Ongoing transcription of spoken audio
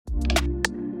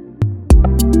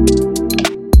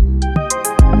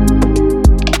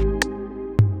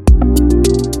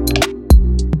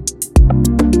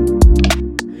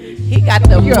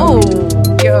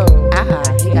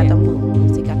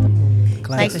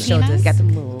the shoulders. Got the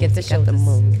moves. Get the shoulders. Got the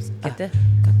moves. Get the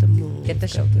Got the moves. get the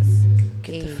shoulders.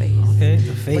 Get the face. Okay,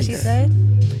 the face. What she said?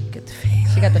 Get the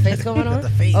face. She got the face going on. the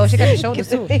face. Oh, she got the shoulders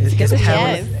too. It's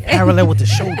parallel with the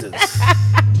shoulders.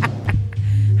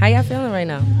 How y'all feeling right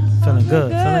now? Feeling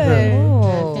good. Feeling good.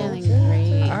 Oh, Feeling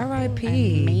great. R.I.P.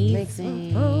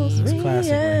 Amazing. That's classic right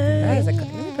there. That is a, let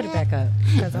me put it back up.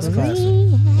 'Cause That's I'm-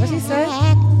 classic. What she said?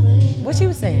 What she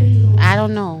was saying? I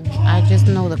don't know. I just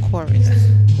know the chorus.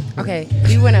 Okay,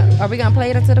 are we gonna play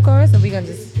it into the chorus, or we gonna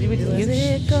just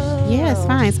listen? Yeah, it's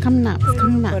fine. It's coming up. It's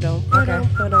coming up.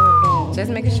 Okay.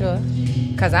 Just making sure,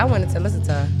 cause I wanted to listen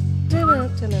to her.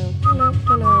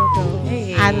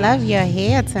 Hey. I love your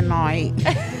hair tonight.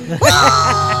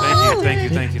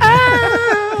 Thank you.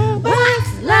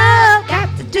 What's love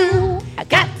got to do? I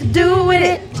got to do with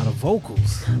it. A lot of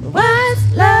vocals.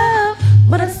 What's love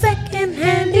but a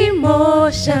second-hand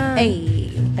emotion?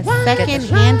 Hey. Second-hand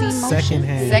emotion.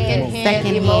 Secondhand. Second-hand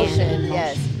Second-hand emotion. emotion.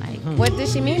 Yes. Like, What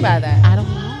does she mean by that? I don't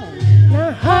know.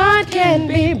 My heart can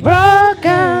be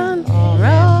broken.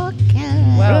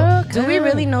 Broken. Well, do we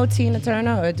really know Tina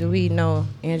Turner or do we know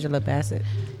Angela Bassett?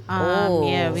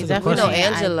 Yeah, we That's a good definitely question. We know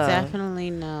Angela. I definitely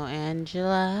know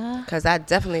Angela. Because I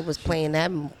definitely was playing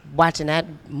that, watching that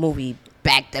movie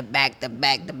back to back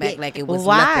like it was nothing.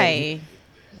 Why?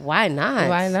 Why not?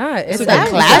 Why not? It's a good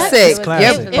classic. It's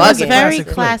classic. You're It was bugging. very Classic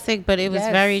flick. classic, but it was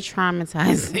Yes. very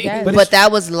traumatizing. Yes. But But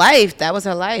that was life. That was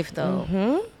her life,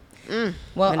 though.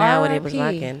 Well, And how it was R.I.P.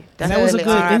 rocking. And that was a Definitely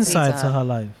good R.I.P. insight to to her. her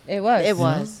life. It was. It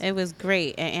was. It was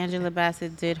great, and Angela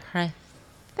Bassett did her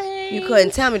thing. You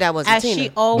couldn't tell me that wasn't as Tina.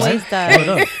 she always Hold does.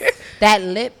 up. That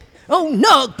lip. Oh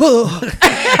no, boo.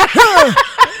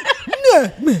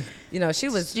 You know, she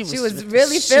was really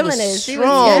she feeling was it. She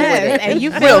strong was, with yes. it. And you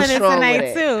Real feeling it strong tonight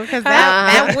with it. too, because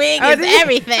that wig is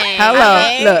everything. Hello.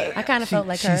 okay? Look. I kind of felt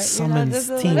like her. She you know, summons just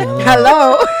a Tina. little-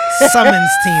 Hello. Summons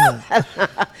Tina.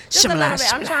 Just a little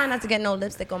bit. I'm trying not to get no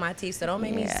lipstick on my teeth, so don't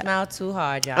make me smile too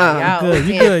hard, y'all. Uh-huh. Y'all Good.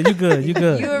 You good. You good. You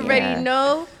good. You already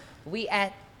know we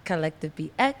at Collective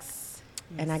BX.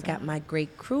 And I got my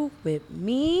great crew with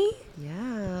me.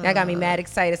 Yeah. Y'all got me mad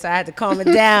excited, so I had to calm it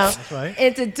down. That's right.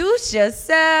 Introduce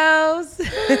yourselves.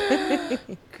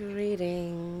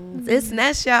 Greetings. It's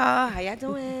Ness, y'all. How y'all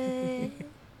doing?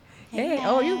 Hey,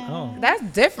 Oh. that's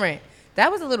different.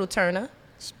 That was a little Turner.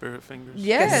 Spirit fingers.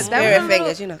 Yes, that Spirit was a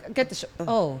fingers, little- you know. Get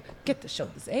the get the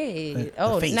shoulders. Hey,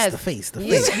 The face, Ness, the face, the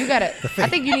you, face. you gotta. I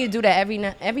think you need to do that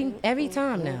every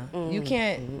time now. You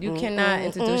cannot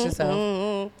introduce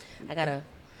yourself. I gotta.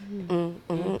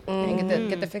 And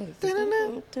get the fingers.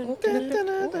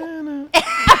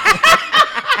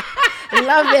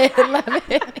 Love it.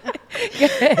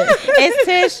 It's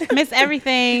Tish, Miss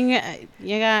Everything. I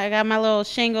got my little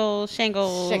shingle. Shake it.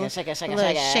 Little shake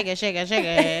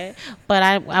it. But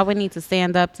I would need to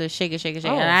stand up to shake it. Oh.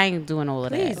 And I ain't doing all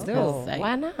of Please that. do. Because, like,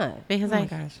 Why not? Because Oh my like,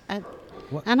 gosh.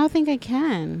 I don't think I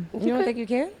can. You don't think you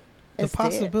can? The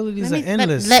possibilities Let are me-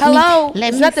 endless. let- Hello. let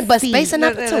It's me nothing but see. space and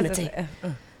opportunity.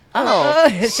 Oh,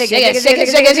 Shake it.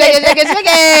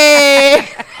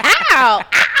 Ow.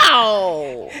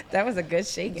 Ow. That was a good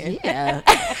shaking. Yeah.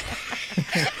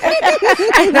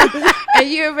 And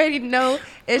you already know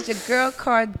it's your girl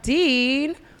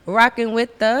Cardine rocking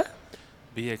with the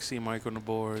BXC mic on the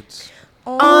boards.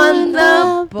 on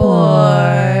the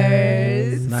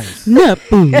boards. Nice.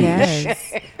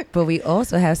 Yes. But we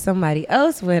also have somebody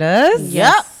else with us.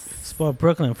 Yep. Sport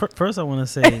Brooklyn. First, I want to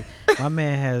say my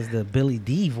man has the Billy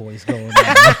D voice going on.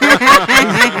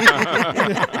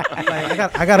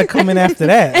 Like, I got to come in after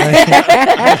that.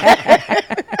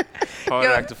 Hard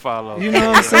act to follow. Like, you know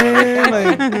what I'm saying?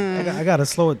 Like, I got to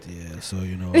slow it. Yeah, so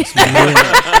you know. It's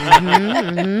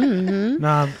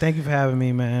Nah, thank you for having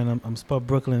me, man. I'm Sport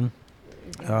Brooklyn,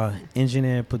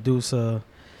 engineer, producer.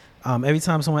 Every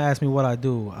time someone asks me what I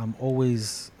do, I'm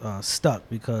always stuck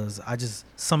because I just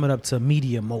sum it up to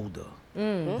media molder.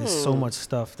 There's so much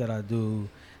stuff that I do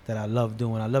that I love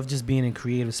doing. I love just being in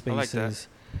creative I like spaces.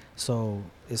 that. So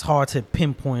it's hard to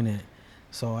pinpoint it.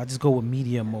 So I just go with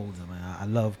media molder, man. I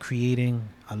love creating.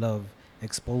 I love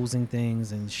exposing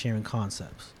things and sharing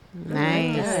concepts.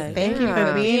 Nice. Yeah. Thank you for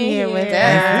Yeah. being here with us.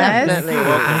 Definitely.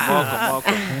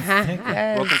 Welcome.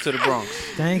 Yes. Welcome to the Bronx.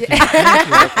 Thank you.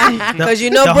 Thank you. Because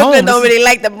you know the Brooklyn home, don't this is- really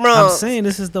like the I'm Bronx. saying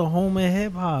this is the home of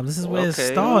hip hop. This is where it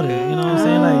Okay. started. You know what I'm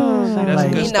saying? Like, That's a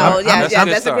like good You start. know, That's a good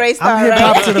that's a start. great start, I'm hip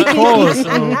hop right? to the core.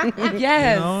 So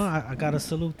Yes. you know, I gotta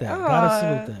salute that. Gotta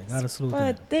salute that. Gotta salute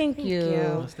But that. thank you.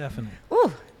 Most definitely.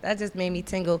 Ooh, that just made me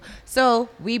tingle. So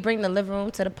we bring the living room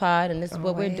to the pod, and this is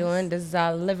what we're Always. doing. This is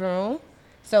our living room.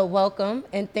 So welcome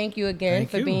and thank you again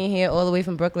Thank for you. being here all the way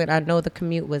from Brooklyn. I know the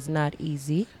commute was not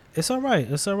easy. It's all right.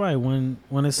 It's all right. When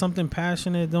it's something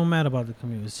passionate, it don't matter about the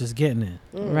commute. It's just getting there.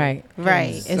 Right.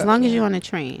 Right. As long as you're on a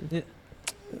train.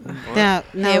 Yeah.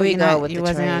 No, Here we you're go not- with you the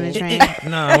wasn't on a train.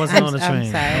 train. No, I wasn't on the I'm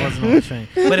train. sorry. I wasn't on the train.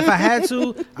 But if I had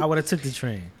to, I would have took the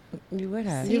train. You would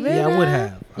have. Yeah, I would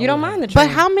have. You don't mind the train.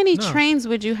 But how many No. trains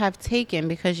would you have taken?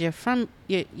 Because you're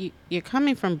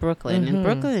coming from Brooklyn, and Mhm.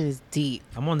 Brooklyn is deep.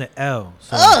 I'm on the L.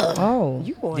 So Oh.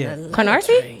 You on Yeah. a little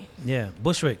Canarsie? train. yeah,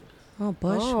 Bushwick. Oh,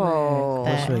 Bushwick. Oh,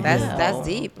 Bushwick, that's yeah. that's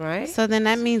deep, right? So then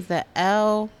that means the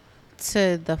L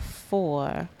to the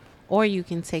 4, or you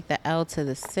can take the L to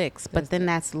the 6, but then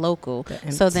that's local.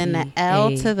 The So then the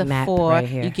L to the map 4, right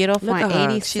here. you get off Look on at her.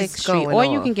 86th She's Street, going or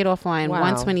you off. can get off on Wow.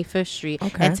 125th Street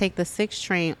Okay. and take the 6th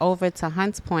train over to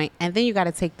Hunts Point, and then you got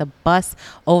to take the bus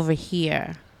over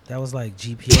here. That was like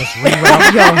GPS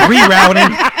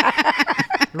rerouting.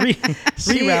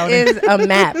 She Rerouting. is a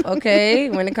map, okay,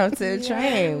 when it comes to the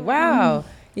train. Wow.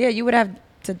 Yeah, you would have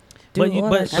to do But all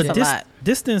that That's shit. a lot.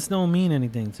 distance don't mean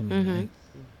anything to me. Mhm. Like,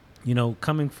 you know,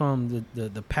 coming from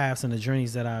the paths and the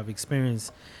journeys that I've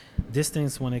experienced,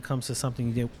 distance when it comes to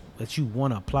something that you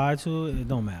want to apply to, it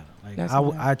don't matter. Like That's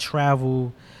I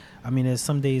travel. I mean, there's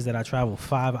some days that I travel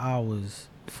 5 hours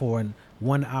for an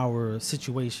 1 hour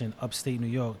situation upstate New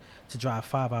York to drive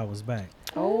 5 hours back.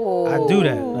 Oh, I do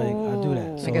that. Like I do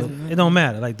that. So Because- it don't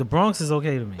matter. Like the Bronx is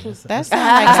okay to me. It's, That's it's,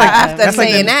 not like after that's like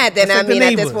saying the- that, then it's I like the mean, at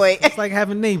this neighbors. point, It's like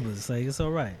having neighbors. Like it's all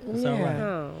right. It's all right.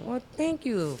 Yeah. Well, thank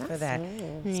you for that.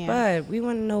 Yeah. But we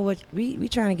want to know what we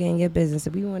trying to get in your business.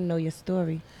 We want to know your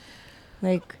story.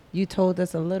 Like you told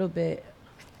us a little bit.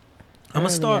 I'm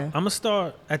earlier. gonna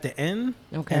start at the end,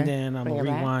 Okay. and then I'm Bring gonna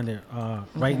it back. rewind it.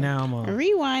 Right now, I'm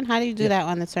Rewind. How do you do that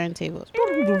on the turntables?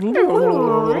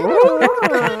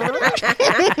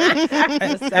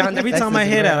 every time I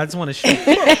hear that, I just want to shoot.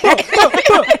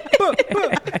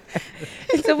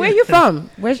 So where you from?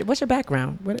 What's your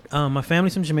background? What, My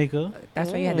family's from Jamaica.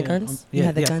 that's why you had the Yeah, guns. yeah, You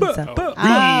had the yeah. guns up. Oh, not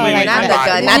like the that.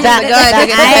 gun, Not not the gun.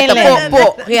 He had the Island.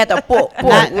 port. He had the port.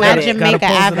 Not with it. Jamaica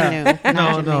Gotta pose it Avenue. up. No, Not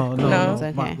no, Jamaica. no, No. no.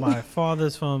 It's My, okay. my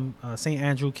father's from St.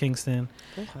 Andrew, Kingston.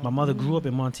 My mother grew up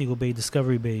in Montego Bay,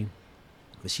 Discovery Bay,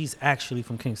 but she's actually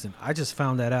from Kingston. I just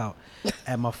found that out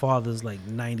at my father's like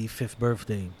 95th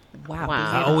birthday. Wow.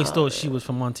 I always thought she was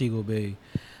from Montego Bay,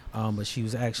 but she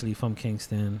was actually from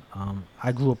Kingston.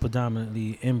 I grew up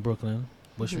predominantly in Brooklyn,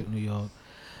 Bushwick, New York.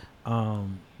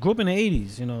 Grew up in the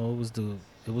 80s. You know,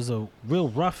 it was a real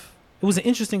rough. It was an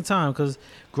interesting time because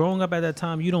growing up at that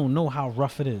time, you don't know how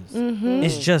rough it is. Mm-hmm. It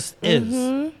just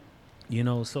is. You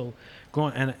know, so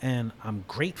growing and I'm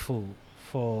grateful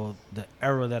for the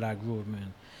era that I grew up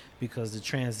in, because the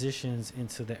transitions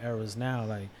into the eras now,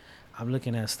 like I'm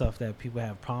looking at stuff that people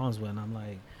have problems with, and I'm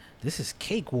like, this is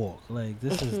cakewalk. Like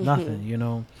this is nothing, you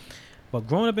know. But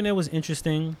growing up in there was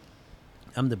interesting.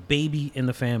 I'm the baby in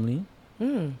the family,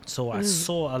 so I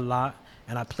saw a lot,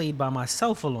 and I played by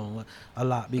myself alone a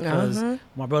lot because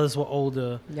my brothers were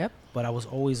older, Yep. but I was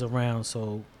always around.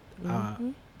 So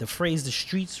the phrase "the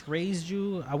streets raised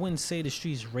you," I wouldn't say the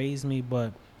streets raised me,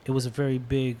 but it was a very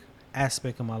big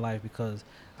aspect of my life because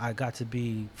I got to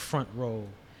be front row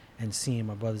and seeing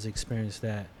my brothers experience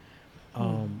that.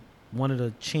 One of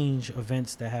the change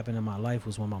events that happened in my life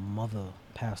was when my mother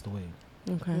passed away,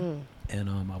 Okay. and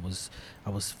I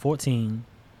was 14,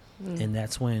 and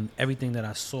that's when everything that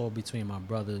I saw between my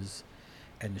brothers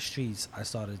and the streets, I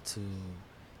started to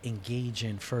engage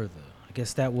in further. I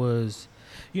guess that was,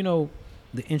 you know,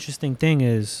 the interesting thing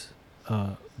is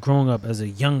growing up as a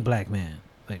young black man,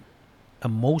 like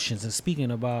emotions and speaking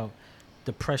about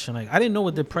depression. Like I didn't know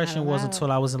what depression was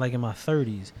until I was in my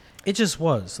 30s. It just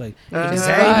was like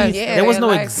anxiety. Yeah, there was no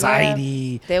like,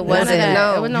 anxiety. There None of wasn't that.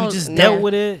 no. There was no- You just no. dealt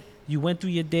with it. You went through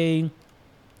your day.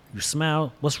 You smiled.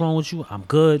 What's wrong with you? I'm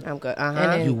good. I'm good. And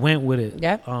then- You went with it.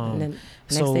 Yep. and then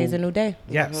next so- day's a new day.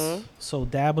 Yes. So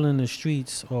dabbling in the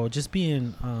streets or just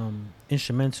being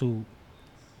instrumental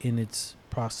in its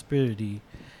prosperity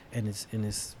and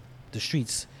the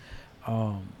streets,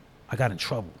 I got in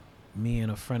trouble. Me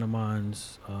and a friend of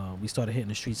mine's, we started hitting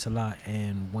the streets a lot,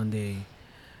 and one day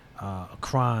a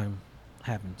crime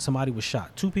happened. Somebody was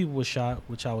shot. 2 people were shot,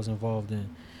 which I was involved in.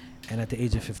 And at the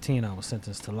age of 15, I was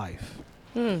sentenced to life.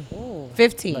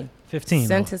 15. 15.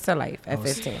 Sentenced to life I at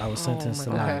was, 15. I was sentenced to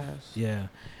my life. gosh. Yeah.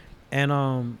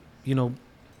 And you know,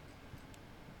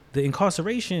 the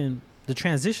incarceration, the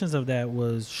transitions of that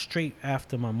was straight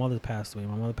after my mother passed away.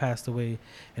 My mother passed away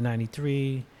in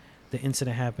 93. The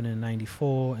incident happened in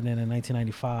 94, and then in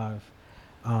 1995,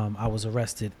 I was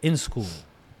arrested in school.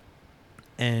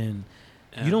 And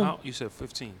And you don't- You said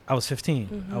 15. I was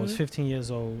 15. I was 15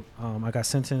 years old. I got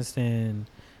sentenced in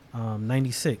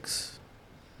 96.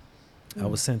 I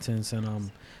was sentenced,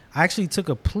 and I actually took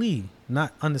a plea,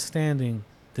 not understanding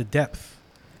the depth.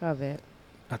 Of it.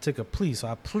 I took a plea. So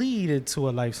I pleaded to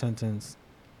a life sentence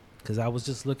because I was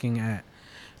just looking at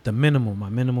the minimum. My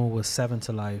minimum was 7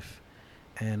 to life.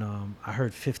 And I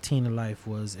heard 15 to life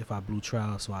was if I blew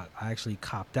trial. So I actually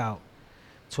copped out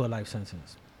to a life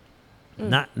sentence.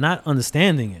 Not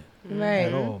understanding it Right.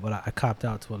 at all, but I copped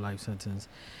out to a life sentence.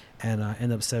 And I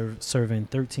ended up serving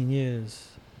 13 years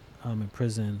in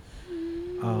prison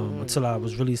until I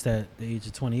was released at the age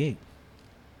of 28.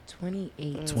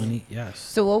 28. 20, yes.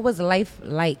 So what was life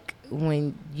like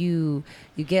when you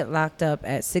get locked up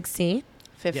at 16?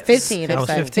 15. I was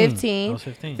 15. I was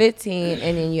 15. 15,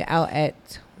 and then you're out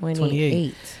at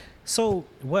 28. So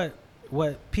what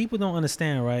people don't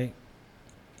understand, right?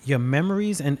 Your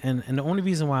memories, and the only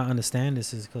reason why I understand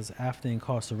this is because after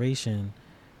incarceration,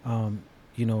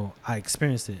 you know, I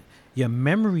experienced it. Your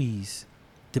memories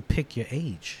depict your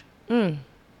age.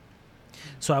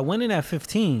 So I went in at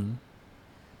 15.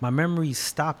 My memories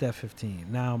stopped at 15.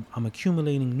 Now I'm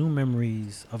accumulating new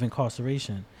memories of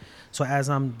incarceration. So as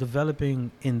I'm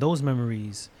developing in those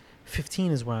memories,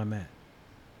 15 is where I'm at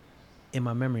in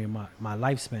my memory, in my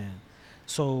lifespan.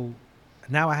 So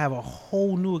now I have a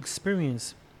whole new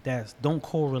experience that don't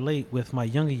correlate with my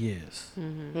younger years.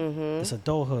 It's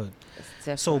adulthood.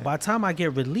 So by the time I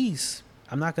get released,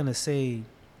 I'm not going to say,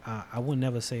 I would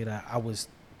never say that I was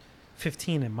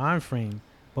 15 in mind frame,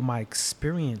 but my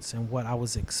experience and what I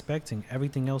was expecting,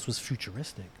 everything else was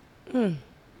futuristic.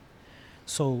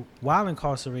 So while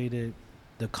incarcerated,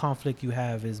 the conflict you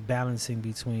have is balancing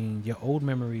between your old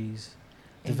memories,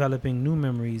 developing new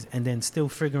memories, and then still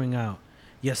figuring out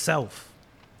yourself.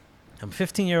 I'm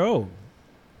 15-year-old.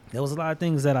 There was a lot of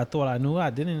things that I thought I knew. I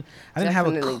didn't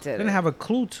have a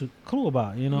clue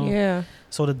about, you know. Yeah.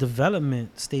 So the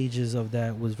development stages of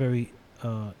that was very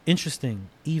interesting.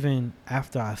 Even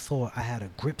after I thought I had a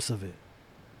grips of it,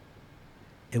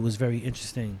 it was very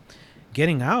interesting.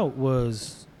 Getting out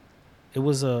was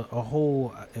a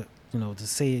whole, you know, to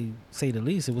say the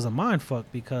least. It was a mind fuck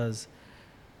because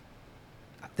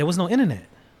there was no internet.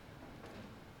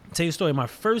 I'll tell you a story. My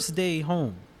first day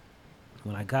home,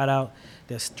 when I got out,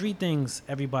 there's 3 things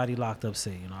everybody locked up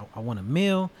say. You know, I want a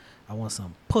meal, I want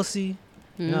some pussy,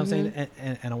 you know what I'm saying,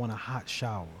 and I want a hot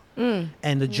shower.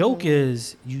 And the joke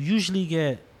is, you usually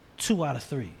get 2 out of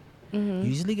 3. You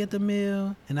usually get the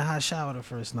meal and the hot shower the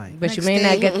first night. But you may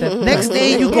not get the next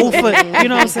day. You go for, you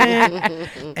know what I'm saying.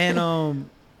 And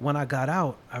when I got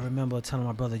out, I remember telling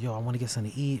my brother, "Yo, I want to get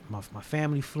something to eat." My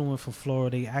family flew in from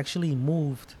Florida. They actually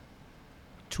moved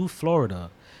to Florida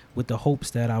with the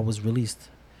hopes that I was released.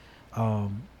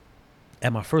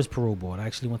 At my first parole board, I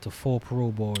actually went to 4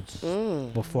 parole boards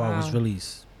before I was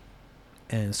released,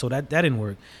 and so that didn't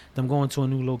work. Them going to a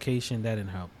new location, that didn't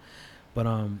help. But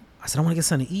I said I want to get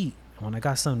something to eat. And when I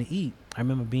got something to eat, I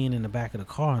remember being in the back of the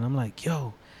car, and I'm like,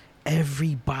 "Yo,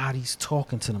 everybody's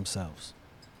talking to themselves."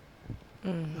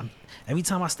 Every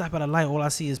time I stop at a light, all I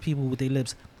see is people with their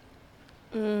lips.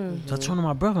 So I turned to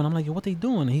my brother, and I'm like, "Yo, what they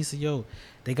doing?" And he said, "Yo,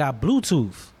 they got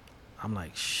Bluetooth." I'm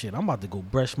like, "Shit, I'm about to go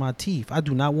brush my teeth. I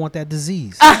do not want that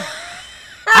disease."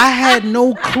 I had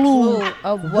no clue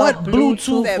of what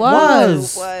Bluetooth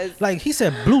was. Like, he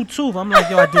said Bluetooth. I'm like,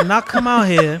 "Yo, I did not come out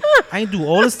here. I ain't do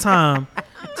all this time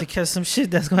to catch some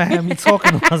shit that's gonna have me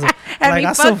talking to myself." Like,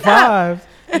 I survived.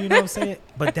 You know what I'm saying?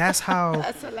 But that's how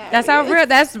That's real.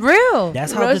 That's real.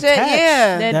 That's how Real shit, detached.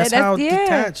 yeah. That's how yeah.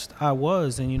 detached I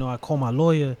was. And you know, I called my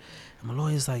lawyer, and my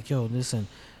lawyer's like, "Yo, listen,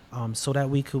 so that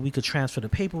we could transfer the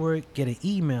paperwork, get an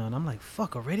email." And I'm like,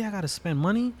 "Fuck, already I gotta spend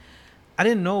money?" I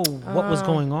didn't know what was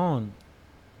going on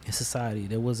in society.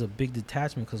 There was a big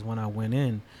detachment because when I went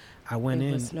in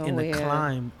the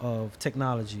climb of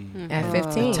technology, At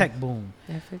 15. the tech boom.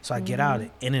 At 15. So I get out of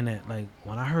the internet. Like,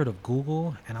 when I heard of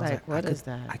Google, and I was like, what is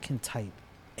that? I can type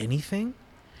anything.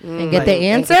 And get Like- the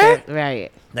answer?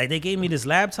 Right. Like, they gave me this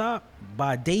laptop.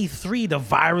 By day 3, the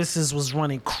viruses was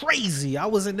running crazy. I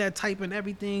was in there typing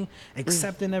everything,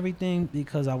 accepting everything,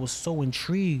 because I was so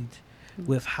intrigued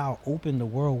with how open the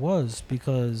world was.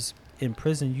 Because in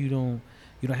prison, you don't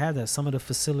have that. Some of the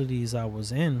facilities I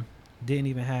was in didn't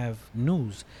even have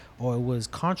news, or it was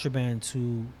contraband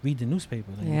to read the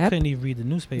newspaper. Like, you couldn't even read the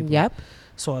newspaper. Yep.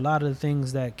 So a lot of the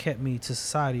things that kept me to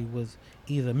society was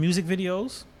either music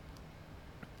videos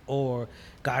or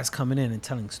guys coming in and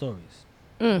telling stories.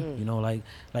 You know,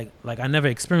 like I never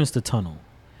experienced the tunnel.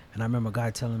 And I remember a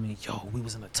guy telling me, "Yo, we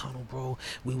was in a tunnel, bro.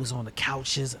 We was on the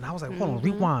couches." And I was like, "Hold on,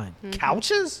 rewind.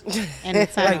 Couches?" And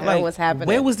it's Like, what's happening?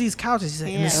 Where was these couches? He said,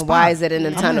 "In the Yeah. spot." And why is it in the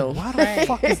I'm tunnel? Like, why the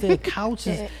fuck is there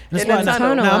couches in the In spot? the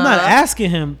tunnel, Now, I'm not asking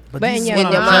him, but But this in is your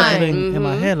what I'm mind. juggling in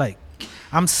my head. Like,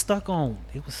 I'm stuck on.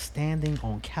 It was standing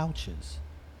on couches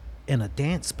in a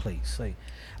dance place. Like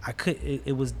I could.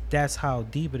 It was. That's how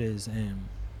deep it is. And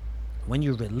when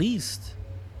you're released,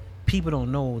 people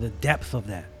don't know the depth of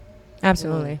that.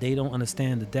 Absolutely. They don't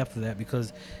understand the depth of that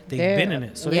because they've They're- been in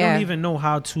it, so they yeah. don't even know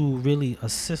how to really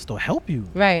assist or help you.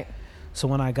 Right. So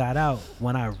when I got out,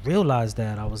 when I realized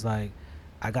that, I was like,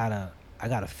 I gotta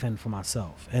fend for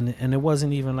myself, and it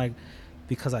wasn't even like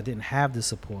because I didn't have the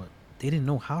support. They didn't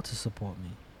know how to support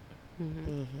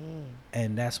me,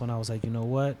 and that's when I was like, you know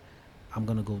what, I'm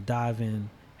gonna go dive in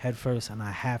head first, and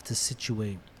I have to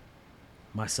situate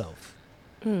myself.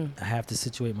 I have to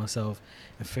situate myself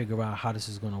and figure out how this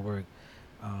is gonna work.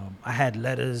 I had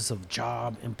letters of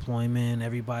job, employment,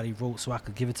 everybody wrote so I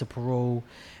could give it to parole,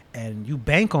 and you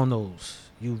bank on those.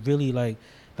 You really like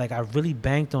I really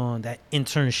banked on that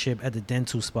internship at the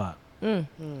dental spot. And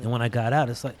when I got out,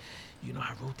 it's like, you know,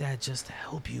 I wrote that just to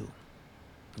help you.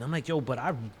 And I'm like, yo, but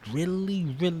I really,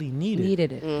 really needed it.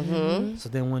 Needed it. So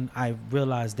then when I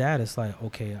realized that, it's like,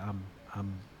 okay,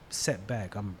 I'm set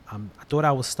back. I thought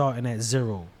I was starting at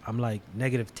 0. I'm like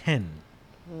 -10.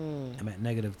 I'm at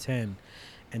 -10.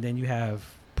 And then you have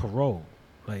parole.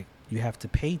 Like you have to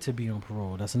pay to be on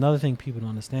parole. That's another thing people don't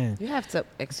understand. You have to.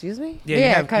 Excuse me. Yeah, Yeah,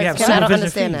 you have 'cause I don't supervision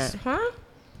understand fees. that. Huh?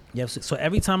 Yeah, so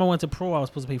every time I went to parole, I was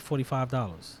supposed to pay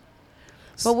 $45.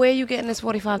 But where are you getting this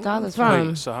 $45 From? from?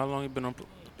 Wait, so how long you been on?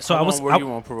 So how I was- long were I-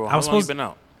 you on parole? I How was long you supposed- been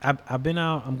out? I've been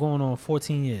out. I'm going on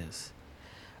 14 years.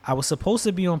 I was supposed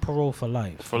to be on parole for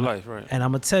life. For life, right? And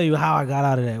I'm gonna tell you how I got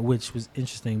out of that, which was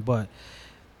interesting. But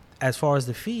as far as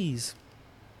the fees,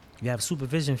 you have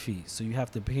supervision fees, so you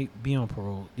have to be on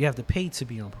parole. You have to pay to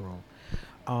be on parole.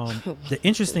 The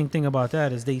interesting thing about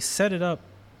that is they set it up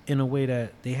in a way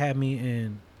that they had me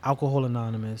in Alcohol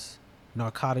Anonymous,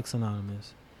 Narcotics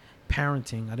Anonymous,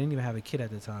 parenting. I didn't even have a kid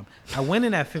at the time. I went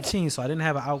in at 15, so I didn't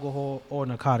have an alcohol or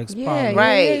narcotics Yeah, problem. yeah,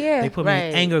 Right. yeah, yeah. They put me Right.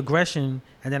 in anger, aggression,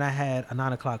 and then I had a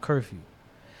 9:00 curfew.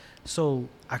 So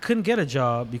I couldn't get a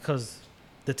job because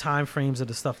the time frames of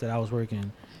the stuff that I was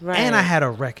working. Right. And I had a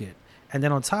record. And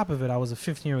then on top of it, I was a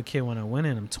 15-year-old kid when I went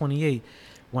in. I'm 28.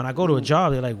 When I go to a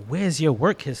job, they're like, where's your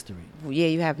work history? Yeah,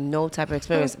 you have no type of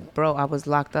experience, bro. I was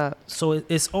locked up. So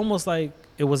it's almost like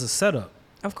it was a setup,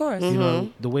 Of course. you know,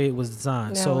 the way it was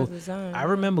designed. That So was designed. I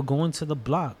remember going to the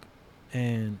block,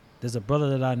 and there's a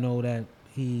brother that I know that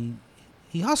he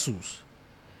hustles.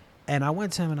 And I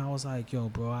went to him and I was like, yo,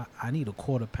 bro, I need a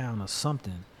 £1/4 or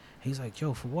something. He's like,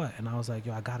 yo, for what? And I was like,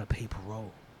 yo, I got to pay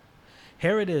parole.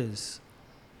 Here it is.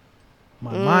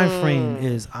 My mind frame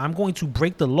is I'm going to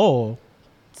break the law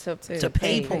to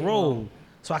pay parole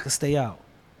so I can stay out.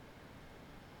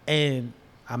 And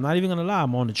I'm not even going to lie.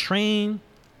 I'm on the train.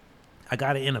 I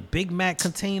got it in a Big Mac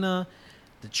container.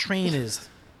 The train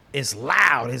is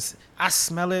loud. I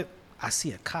smell it. I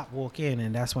see a cop walk in,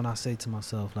 and that's when I say to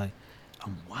myself, like,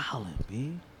 I'm wilding,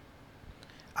 B.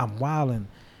 I'm wilding.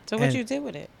 So what And you did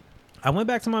with it? I went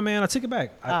back to my man. I took it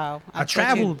back. Oh, I I thought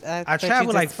traveled. you- I I thought you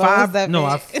traveled like disposed 5. of No,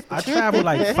 it. I traveled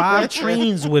like 5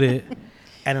 trains with it,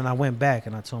 and then I went back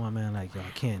and I told my man like, yo, I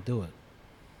can't do it.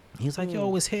 He's like,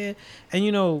 yo, it's here, and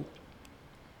you know,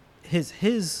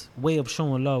 his way of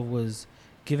showing love was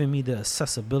giving me the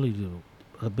accessibility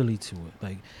to it,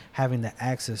 like having the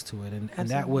access to it, and that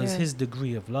Absolutely, was yeah. his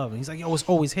degree of love. And he's like, yo, it's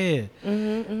always here.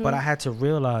 But I had to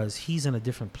realize he's in a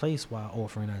different place while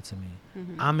offering that to me.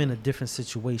 I'm in a different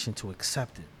situation to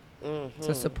accept it. So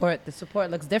the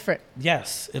support looks different.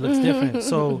 Yes, it looks different.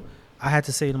 So I had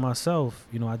to say to myself,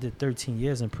 you know, I did 13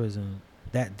 years in prison.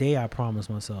 That day I promised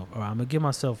myself, all right, I'm going to give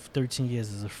myself 13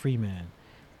 years as a free man.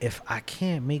 If I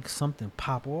can't make something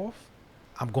pop off,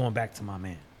 I'm going back to my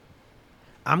man.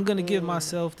 I'm going to give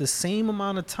myself the same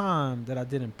amount of time that I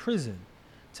did in prison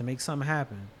to make something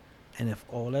happen. And if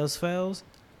all else fails,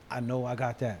 I know I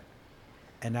got that.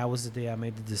 And that was the day I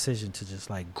made the decision to just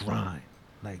like grind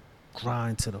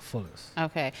to the fullest.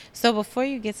 Okay. So before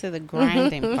you get to the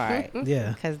grinding part,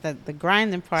 Yeah. because the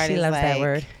grinding part She is loves like that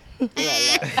word.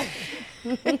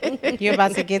 you're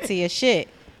about to get to your shit.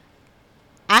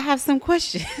 I have some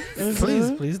questions.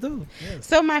 Please do. Yes.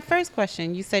 So my first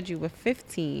question, you said you were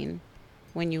 15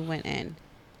 when you went in.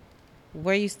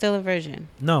 Were you still a virgin?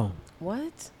 No.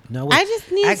 What? No. I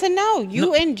just need I- to know.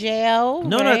 You in jail?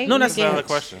 No, right? no, You that's That's a valid get-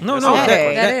 question. No, That's no, a valid Okay.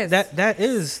 question. That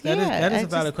is. that Yeah, is I a valid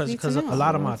just question need to because know. a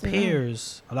lot of I my want to know.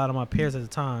 peers at the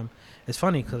time, it's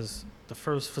funny because the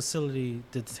first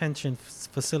detention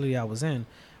facility I was in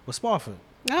was Spofford.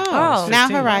 Oh, Oh. now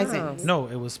 15. Horizons. No,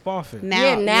 it was Spofford.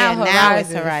 Now, now now it's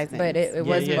Horizons, Horizons. but it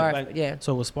was Barford. Yeah.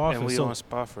 So it was Spofford. And we so on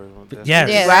Spofford. That's yes.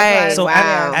 Yeah, Right. that's So why-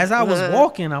 Wow. as I was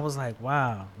walking, I was like,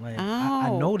 wow, like I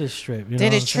Oh. know this strip. You know Did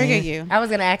what it I'm trigger saying? you? I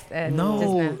was gonna ask that.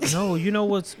 No, just now. no. You know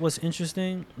what's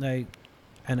interesting? Like,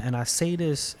 and I say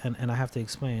this, and I have to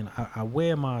explain. I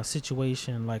wear my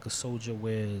situation like a soldier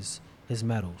wears his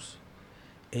medals.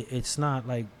 It's not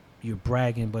like you're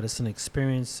bragging, but it's an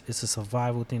experience. It's a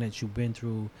survival thing that you've been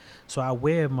through. So I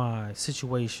wear my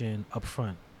situation up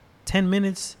front. 10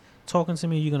 minutes talking to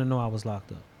me, you're gonna know I was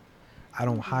locked up. I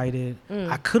don't hide it.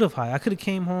 I could have hid. I could have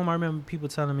came home. I remember people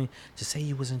telling me, just say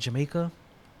you was in Jamaica,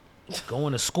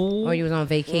 going to school, Or you was on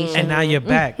vacation. and now you're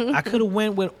back. I could have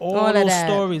went with all of those that.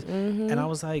 stories, and I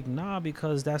was like, nah,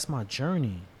 because that's my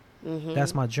journey.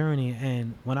 That's my journey.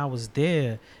 And when I was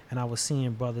there, and I was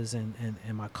seeing brothers and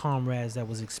my comrades that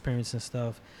was experiencing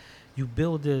stuff, you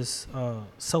build this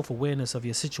self-awareness of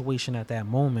your situation at that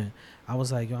moment. I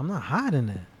was like, yo, I'm not hiding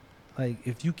that. Like,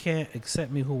 if you can't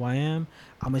accept me who I am,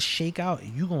 I'm going to shake out.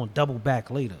 You going to double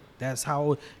back later. That's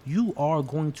how you are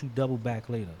going to double back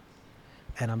later.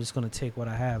 And I'm just going to take what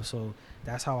I have. So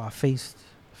that's how I faced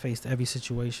every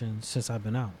situation since I've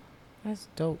been out. That's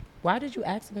dope. Why did you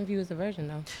ask him if he was a virgin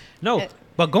though? No,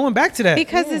 but going back to that.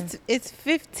 Because it's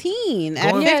 15.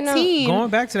 At Going- Yeah, no. 15. Going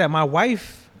back to that, my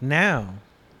wife now,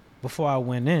 before I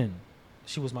went in,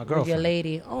 she was my With girlfriend. your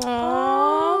lady.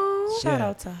 Oh, shout Yeah.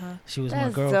 out to her. She was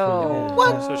That's my girlfriend. dope.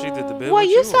 Yeah. So she did the bid Well, with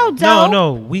you you, so or- dope.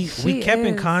 No, we She kept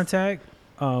in is. contact.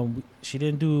 She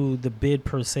didn't do the bid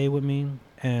per se with me,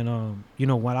 and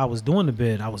when I was doing the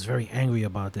bid, I was very angry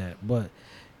about that. But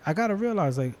I gotta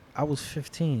realize, like, I was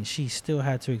 15. She still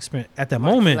had to experience at that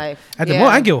moment. life. At the Yeah.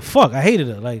 moment, I didn't give a fuck. I hated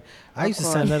her. Like, I used to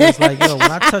send letters like, "Yo, when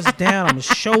I touch down, I'm gonna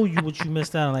show you what you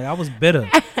missed out on." Like, I was bitter.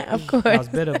 Of course. I was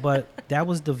bitter, but that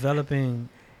was developing,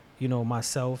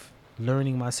 myself,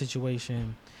 learning my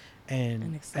situation, And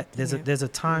and accepting it. there's a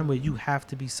time where you have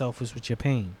to be selfish with your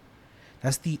pain.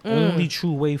 That's the only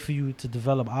true way for you to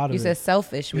develop out of You it. said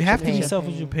selfish. You with have your to be pain. selfish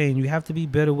with your pain. You have to be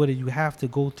bitter with it. You have to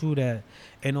go through that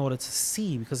in order to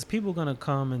see, because people are gonna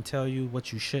come and tell you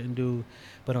what you shouldn't do,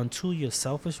 but until you're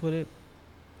selfish with it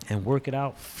and work it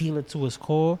out, feel it to its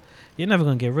core, you're never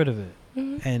gonna get rid of it.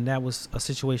 And that was a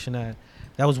situation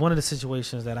that was one of the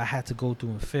situations that I had to go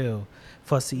through and feel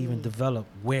for us to even develop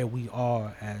where we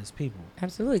are as people.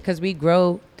 Absolutely, because we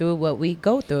grow through what we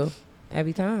go through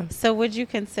every time. So would you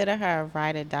consider her a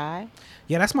ride or die?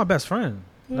 Yeah, that's my best friend.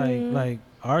 Like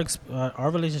our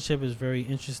relationship is very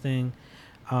interesting.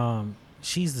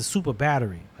 She's the super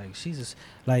battery. Like, she's just,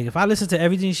 like, if I listen to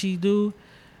everything she do,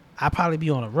 I probably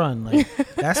be on a run. Like,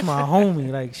 that's my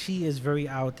homie. Like, she is very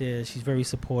out there. She's very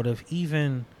supportive.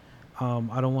 Even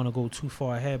I don't want to go too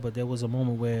far ahead, but there was a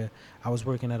moment where I was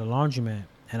working at a laundromat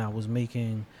and I was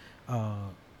making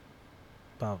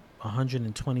about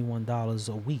 $121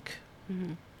 a week.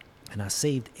 And I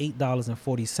saved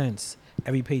 $8.40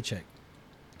 every paycheck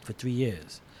for 3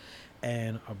 years.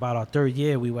 And about our third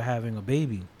year, we were having a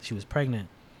baby. She was pregnant.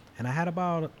 And I had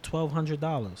about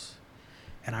 $1,200.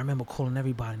 And I remember calling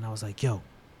everybody, and I was like, yo,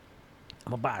 I'm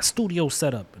going to buy a studio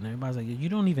setup. And everybody's like, you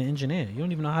don't even engineer. You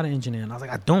don't even know how to engineer. And I was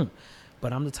like, I don't.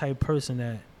 But I'm the type of person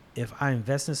that if I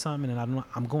invest in something and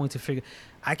I'm going to figure,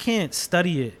 I can't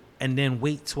study it and then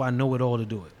wait till I know it all to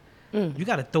do it. You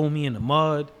got to throw me in the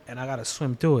mud, and I got to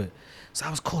swim through it. So I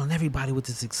was calling everybody with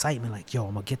this excitement, like, yo,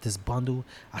 I'm going to get this bundle.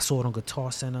 I saw it on Guitar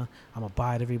Center. I'm going to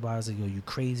buy it. Everybody's like, yo, you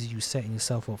crazy. You setting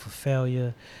yourself up for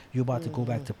failure. You about to go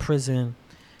back to prison.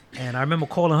 And I remember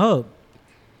calling her.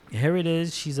 Here it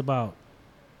is. She's about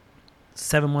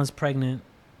 7 months pregnant.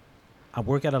 I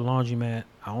work at a laundromat.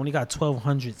 I only got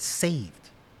 $1,200 saved.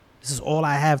 This is all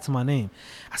I have to my name.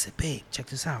 I said, babe, check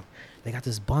this out. They got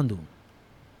this bundle.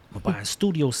 I'm going to buy a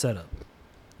studio setup.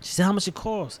 She said, how much it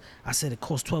costs? I said, it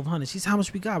costs $1,200. She said, how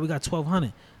much we got? We got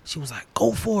 $1,200. She was like,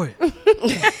 go for it.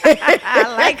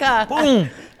 I like her. Boom.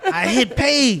 I hit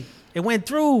pay. It went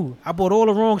through. I bought all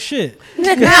the wrong shit. No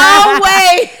way.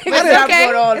 It's I okay.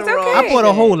 bought all It's the wrong- okay. I bought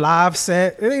a whole live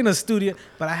set. It ain't a studio,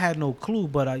 but I had no clue.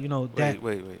 But, that.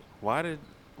 Wait.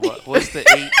 What's the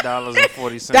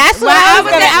 $8.40? That's Well,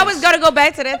 I was gonna go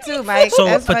back to that too, Mike. So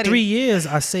That's for funny. 3 years,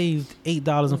 I saved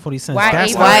 $8.40. Why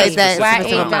That's eight? Why is that Why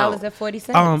specific amount?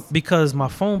 $8.40? Because my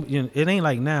phone, it ain't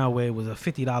like now where it was a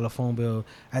 $50 phone bill.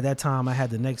 At that time, I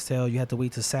had the Nextel. You had to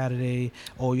wait till Saturday,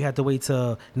 or you had to wait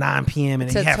till 9 p.m.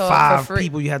 and then To you had talk 5 for free.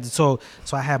 people you had to talk.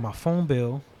 So I had my phone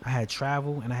bill, I had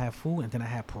travel, and I had food, and then I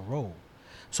had parole.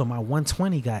 So my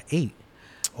 120 got 8.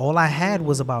 All I had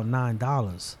was about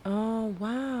 $9. Oh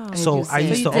wow. So I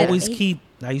used to you did always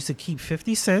eight? keep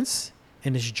 50 cents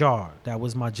in this jar. That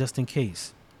was my just in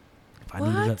case.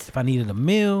 If I needed a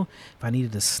meal, if I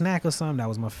needed a snack or something,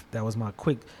 that was my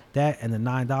quick and the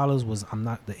 $9 was the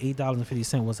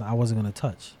 $8.50 was I wasn't gonna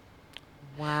touch.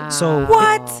 Wow. So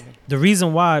What? the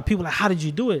reason why people are like, how did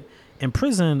you do it? In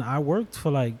prison, I worked for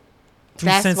like 3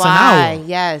 That's cents why, an hour.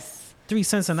 Yes. 3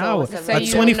 cents an So hour. it's a A very-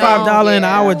 $25 an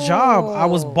Yeah. hour job. I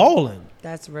was balling.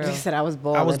 That's You real. said I was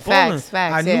balling. I was balling.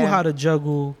 Facts, I knew yeah. how to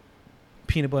juggle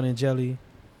peanut butter and jelly,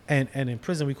 and in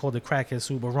prison we called it crackhead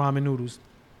soup or ramen noodles.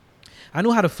 I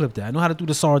knew how to flip that. I knew how to do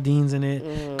the sardines in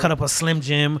it, cut up a Slim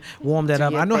Jim, warm that Do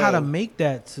up. your I know how to thing. make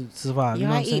that to survive. Yo, You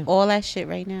know what I I'm saying? eat all that shit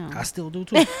right now. I still do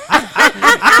too.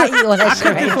 I eat all that shit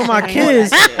I cooked for my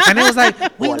kids, and it was like,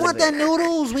 we All of want it. the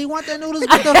noodles. We want the noodles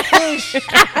with the fish. We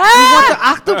want the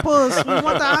octopus. We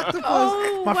want the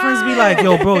octopus. My friends be like,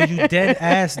 yo, bro, you dead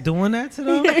ass doing that to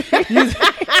them? He's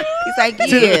like,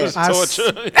 yeah.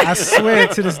 I swear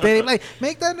to this day, like,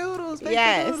 make the noodles. Make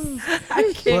Yes. the noodles.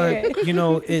 I can't. But you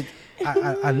know,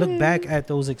 I look back at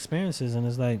those experiences, and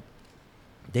it's like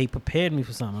they prepared me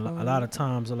for something. A lot of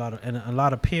times, a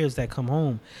lot of peers that come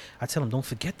home, I tell them, don't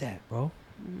forget that, bro.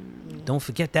 Don't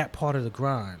forget that part of the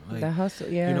grind. Like, The hustle,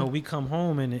 yeah. you know, we come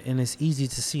home and it's easy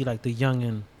to see like the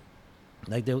youngin'.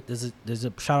 Like there's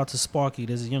a shout out to Sparky.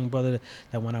 There's a young brother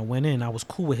that when I went in, I was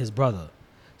cool with his brother,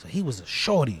 so he was a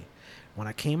shorty. When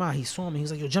I came out, he saw me. He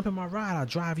was like, yo, jump in my ride. I'll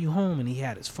drive you home. And he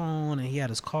had his phone and he had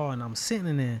his car. And I'm sitting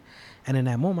in there. And in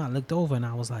that moment, I looked over and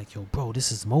I was like, yo, bro, this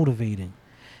is motivating.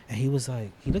 And he was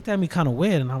like, he looked at me kind of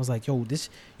weird. And I was like, yo,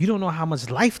 you don't know how much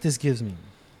life this gives me.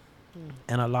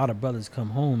 And a lot of brothers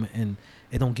come home and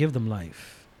it don't give them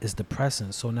life. It's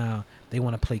depressing. So now they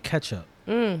want to play catch up.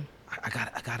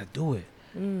 I gotta do it.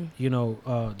 You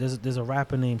know, there's a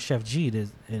rapper named Chef G.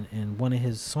 In one of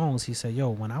his songs, he said, yo,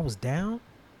 when I was down,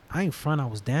 I ain't front, I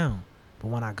was down. But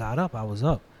when I got up, I was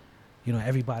up. You know,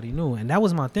 everybody knew. And that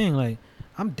was my thing. Like,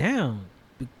 I'm down.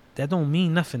 That don't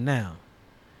mean nothing now.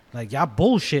 Like, y'all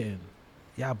bullshitting.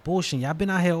 Y'all been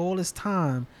out here all this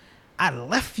time. I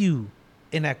left you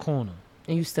in that corner.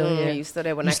 And you still here. You still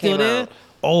there when You I still came there? out.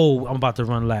 Oh, I'm about to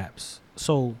run laps.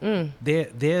 So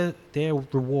their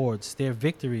rewards, their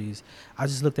victories, I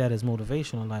just looked at as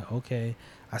motivation. I'm like, okay,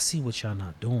 I see what y'all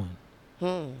not doing.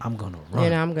 I'm gonna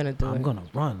run. Yeah, I'm gonna do it. I'm gonna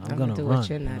run. I'm gonna do run. what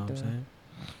you're not you know what I'm doing.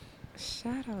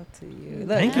 saying? Shout out to you.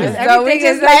 Look, Thank you. everything So we just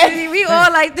just like like- we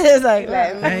all like this. Like,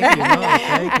 Thank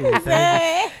you. No,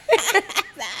 thank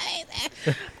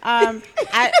you.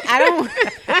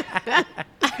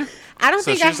 I don't So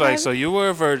think she's I like, have, so you were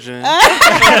a virgin.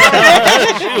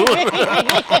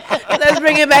 let's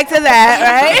bring it back to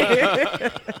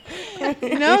that,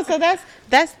 right? no, so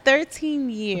that's 13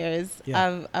 years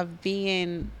Yeah. of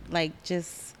being like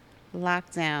just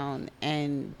locked down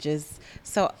and just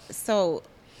so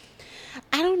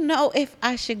I don't know if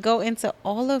I should go into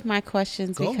all of my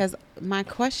questions Go. because my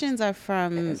questions are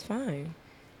from It's fine.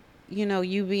 you know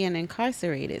you being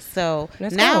incarcerated. So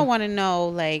Let's now go. I want to know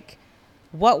like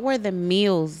what were the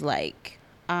meals like?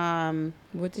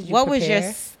 What did you What was your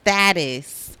prepare?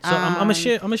 status? So I'm gonna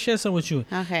share something with you.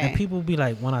 Okay. And people be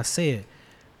like, when I say it,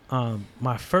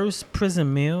 my first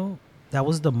prison meal, that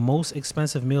was the most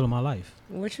expensive meal of my life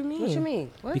What you mean? What you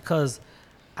mean? What? because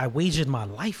I wagered my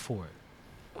life for it.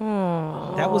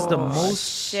 Oh, That was the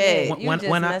most. shit. When, You when,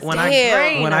 just when I messed when your I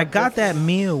brain when I up got with that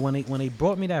meal when they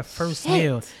brought me that first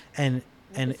meal and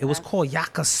it was called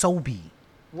yakisobe.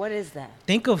 What is that?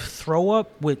 Think of throw up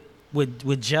with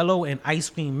Jello and ice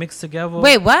cream mixed together.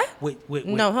 Wait, what? With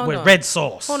No, hold with on. red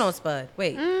sauce. Hold on, Spud.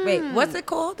 Wait. What's it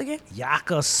called again?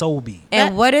 Yakisobe.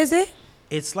 And what is it?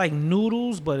 It's like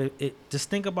noodles, but it just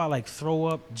think about like throw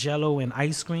up Jello and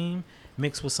ice cream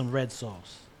mixed with some red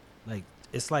sauce. Like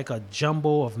it's like a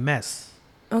jumbo of mess.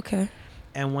 Okay.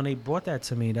 And when they brought that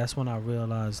to me, that's when I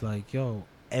realized, like, yo,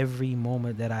 every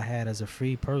moment that I had as a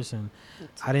free person,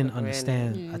 I didn't for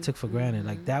understand. I took for granted.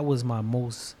 Like, that was my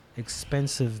most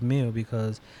expensive meal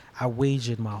because I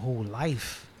wagered my whole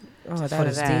life. Oh, For that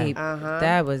was that. deep. Uh-huh.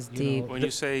 That was You deep. know, When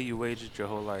you say you wagered your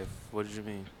whole life, what did you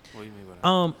mean? What do you mean by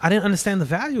that? I didn't understand the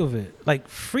value of it. Like,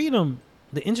 freedom,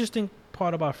 the interesting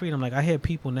part about freedom, like, I hear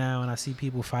people now and I see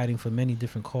people fighting for many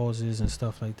different causes and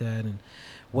stuff like that. And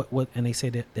and they say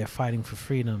that they're fighting for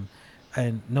freedom.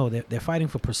 And no, they're fighting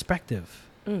for perspective.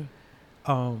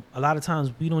 A lot of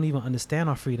times we don't even understand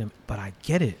our freedom, but I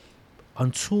get it.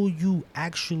 Until you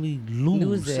actually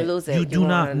lose it. To lose it, you you do won't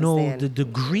not know understand. the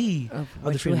degree Of of what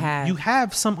the you freedom. have. You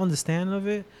have some understanding of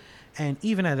it, and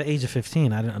even at the age of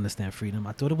 15, I didn't understand freedom.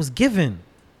 I thought it was given.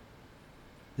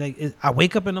 Like I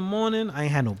wake up in the morning, I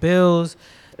ain't had no bills.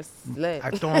 It's lit. I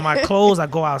throw on my clothes, I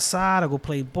go outside, I go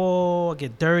play ball, I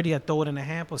get dirty, I throw it in the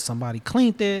hamper, somebody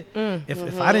cleaned it.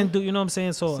 If I didn't do, you know what I'm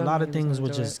saying? So a lot of Somebody was things gonna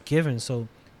were do just given. So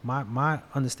my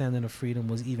understanding of freedom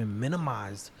was even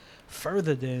minimized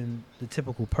further than the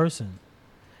typical person.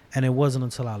 And it wasn't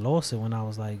until I lost it when I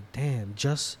was like, damn,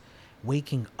 just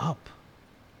waking up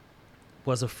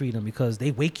was a freedom, because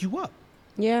they wake you up.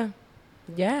 Yeah.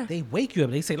 Yeah. They wake you up.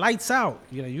 They say lights out.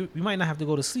 You know, you might not have to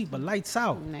go to sleep, but lights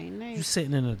out. Night, night. You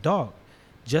sitting in the dark.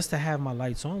 Just to have my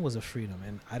lights on was a freedom,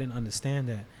 and I didn't understand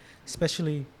that,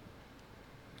 especially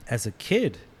as a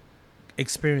kid,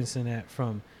 experiencing that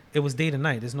from, it was day to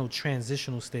night. There's no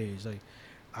transitional stage. Like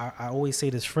I always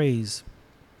say this phrase: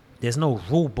 there's no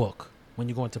rule book when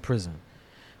you go into prison.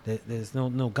 There's no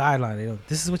guideline. They don't,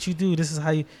 this is what you do. This is how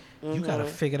you. You gotta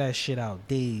figure that shit out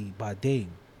day by day.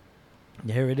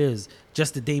 And here it is.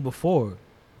 Just the day before,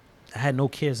 I had no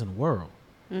cares in the world.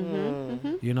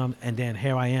 You know, and then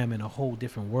here I am in a whole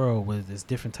different world with this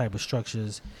different type of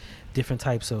structures, different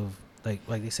types of like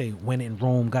they say, when in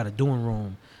Rome, gotta do in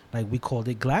Rome. Like we called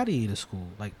it gladiator school.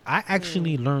 Like I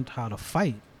actually learned how to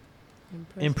fight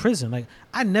in prison. Like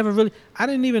I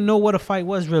didn't even know what a fight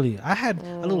was really. I had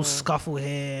a little scuffle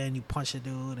here, and you punch a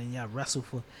dude, and you wrestle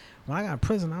for. When I got in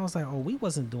prison, I was like, oh, we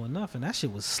wasn't doing nothing. That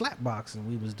shit was slap boxing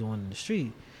we was doing in the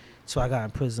street. So I got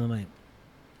in prison. Like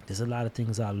there's a lot of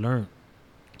things I learned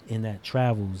in that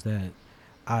travels that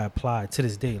I apply to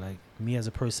this day. Like me as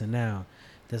a person now,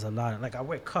 there's a lot of, like I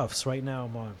wear cuffs right now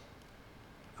on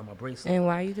my bracelet, And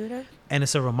why you do that? and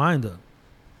it's a reminder.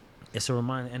 It's a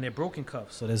reminder, and they're broken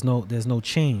cuffs, so there's no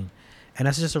chain, and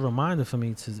that's just a reminder for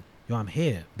me to, yo, I'm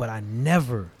here. But I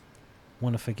never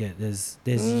want to forget. There's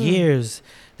years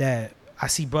that I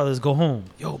see brothers go home.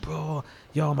 Yo, bro,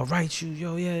 yo, I'ma write you.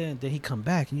 Yo, yeah. And then he come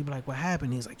back, and you be like, what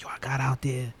happened? He's like, yo, I got out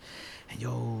there. And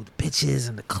yo, the bitches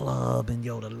and the club and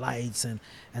yo, the lights, and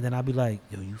then I'll be like,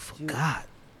 yo, you forgot.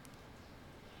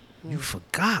 You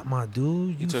forgot, my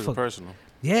dude. You took it personal.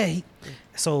 Yeah.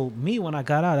 So me, when I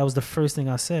got out, that was the first thing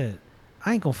I said.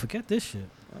 I ain't gonna forget this shit.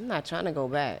 I'm not trying to go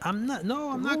back. I'm not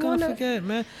gonna forget,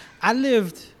 man. I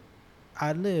lived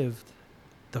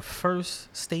the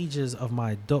first stages of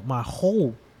my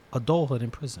whole adulthood in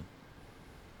prison.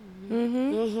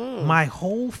 My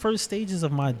whole first stages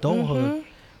of my adulthood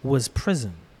was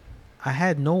prison. I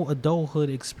had no adulthood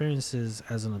experiences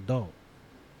as an adult.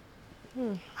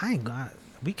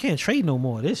 We can't trade no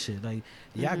more of this shit. Like,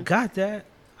 yeah, I got that.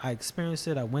 I experienced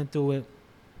it. I went through it.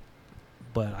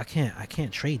 But I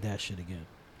can't trade that shit again.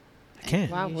 I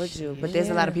can't. Why would you? But there's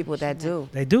a lot of people that do.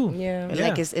 They do. Yeah. And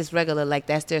like it's regular. Like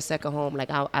that's their second home. Like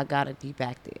I gotta be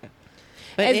back there.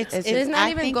 But It's not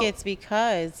I even think go- it's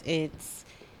because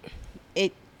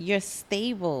you're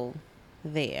stable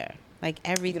there. Like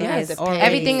everything Yes, is already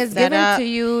Everything is set given up, to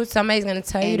you. Somebody's gonna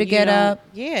tell you and to get don't- up.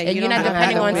 Yeah, and you you're don't not have to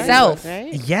depending have on to self. work,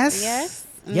 right? Yes.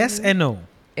 Yes and no.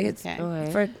 It's Okay.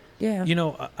 Okay. for yeah. You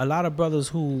know, a lot of brothers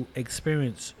who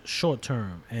experience short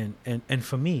term, and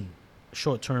for me,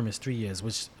 short term is 3 years,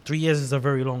 which 3 years is a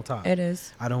very long time. It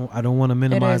is. I don't want to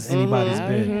minimize is. anybody's Mhm.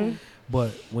 bid,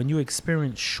 but when you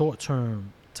experience short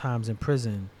term times in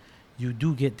prison, you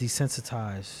do get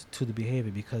desensitized to the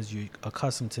behavior because you're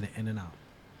accustomed to the in and out.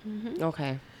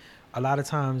 Okay. A lot of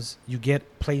times you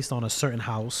get placed on a certain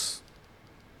house,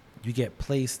 you get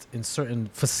placed in certain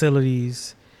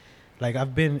facilities. Like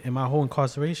I've been in my whole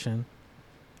incarceration,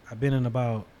 I've been in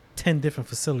about 10 different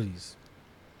facilities,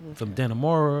 from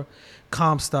Dannemora,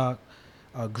 Comstock,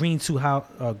 Green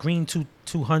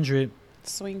 200,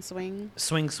 Swing.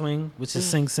 Swing, which is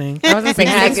Sing Sing. I was gonna say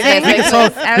Yeah, sing, yeah, sing. we can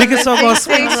talk- We can talk about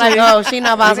Swing I'm like, oh, she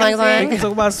know about swing We can swing.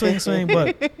 talk about swing,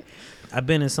 but I've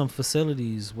been in some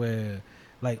facilities where,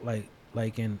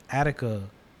 like in Attica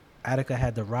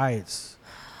had the riots,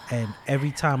 and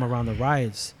every time around the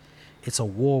riots, it's a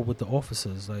war with the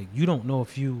officers. Like you don't know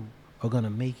if you are gonna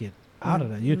make it out of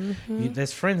that. You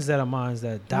there's friends that of mine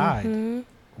that died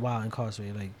while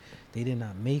incarcerated. Like they did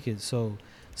not make it. So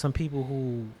some people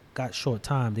who got short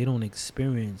time, they don't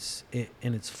experience it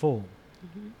in its full.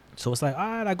 So it's like, all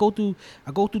right, I go through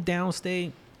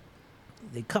downstate.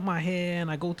 They cut my hair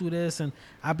and I go through this and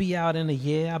I be out in a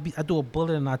year. I do a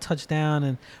bullet and I touch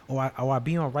down or I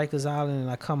be on Rikers Island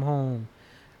and I come home.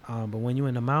 But when you're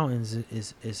in the mountains,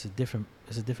 it's a different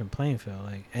playing field.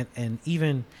 Like and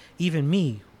even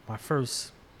me, my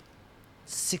first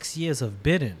 6 years of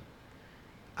bidding,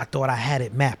 I thought I had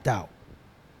it mapped out.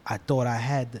 I thought I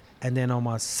had, and then on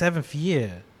my 7th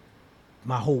year,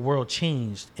 my whole world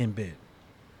changed in bid.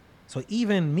 So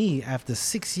even me, after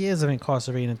 6 years of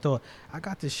incarcerating, thought, I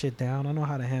got this shit down. I know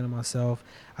how to handle myself.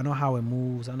 I know how it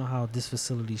moves. I know how this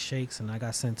facility shakes. And I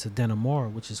got sent to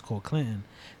Dannemora, which is called Clinton.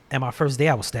 And my first day,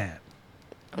 I was stabbed.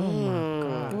 Oh my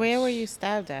god. Where were you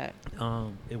stabbed at?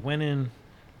 It went in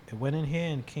here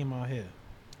and came out here.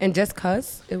 And just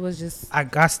cuz it was just I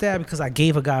got stabbed because I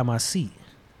gave a guy my seat.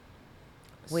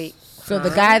 Wait. so the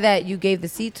guy that you gave the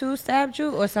seat to stabbed you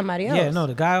or somebody else? Yeah, no,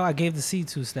 the guy I gave the seat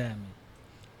to stabbed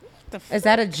me. Is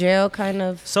that a jail kind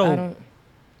of? So, I don't,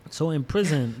 So in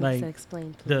prison, like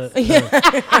Explain, please. the yeah,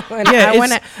 yeah, I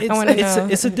want to it's know.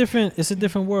 it's a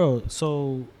different world.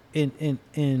 So in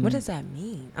What does that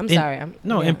mean? I'm in- sorry.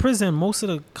 No, yeah. in prison, most of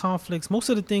the conflicts, most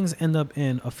of the things end up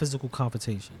in a physical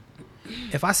confrontation.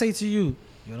 If I say to you,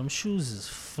 yo, them shoes is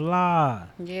fly,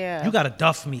 Yeah. you gotta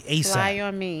duff me ASAP. Fly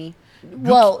on me.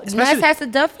 Well, especially- Ness has to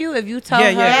duff you if you tell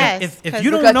Yeah, her. yeah. Yes, If 'cause you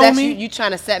don't Because know that's me, you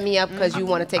trying to set me up because you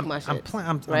want to take my shit.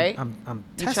 right? I'm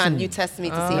You testing you you. test me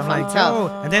to see if I'm I'm like, tough.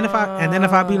 yo, and then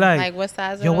if I be like, Like what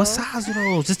size are yo, what those? size are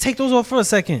those? Just take those off for a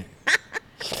second.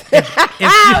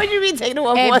 How would you be taking it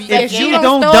one more If second? she you don't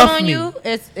don't stall duff on me, you,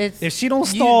 it's If she don't you-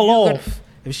 stall you gonna- off,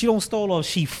 if she don't stall off,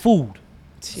 she food.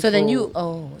 So then you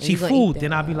She you gonna eat food. that.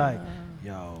 Then I'll be like,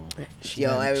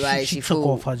 yo, everybody, she she took food.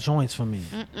 off her joints for me.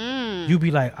 You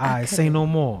be like, all right, say no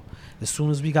more. As soon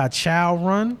as we got child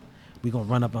run, we gonna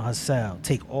run up in her cell,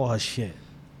 take all her shit.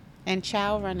 And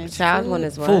chow run is Child food. one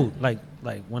is what? Food, like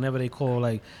whenever they call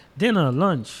like dinner,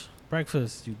 lunch,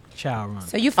 breakfast, you child run.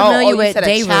 So you familiar you with said a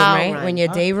day room, child right? run. When your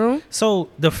day room. So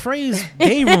the phrase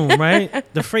day room,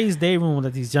 right? The phrase day room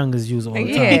that these youngers use all the time.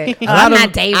 Yeah, A I'm lot of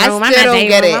not day room. I I'm not still don't day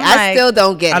get room. it. I'm I like- still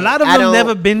don't get it. A lot of I them don't-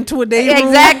 never been to a day room.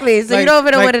 Exactly, so you don't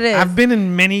even know what it is. I've been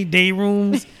in many day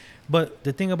rooms, but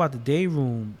the thing about the day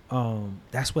room,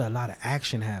 that's where a lot of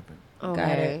action happens. Got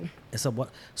Okay. it. It's a what?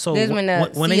 So This wh- when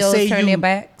the when they CEOs say turn you their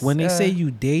backs, when they say you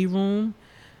day room,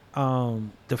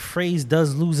 the phrase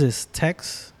does lose its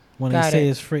text when they Got say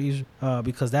it. its phrase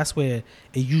because that's where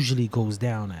it usually goes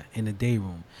down at in the day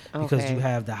room because Okay. you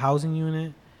have the housing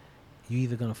unit. You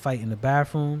either gonna fight in the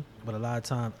bathroom, but a lot of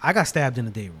times I got stabbed in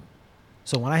the day room.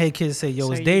 So when I hear kids say, "Yo,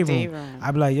 So it's you day day room," room. I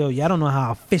be like, "Yo, y'all don't know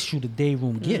how official the day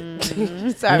room get." Sorry,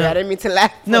 You know? I didn't mean to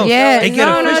laugh. No, Yeah, it get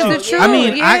no, official. it's the I mean,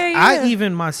 truth. Yeah, I yeah.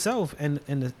 even myself, and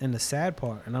the sad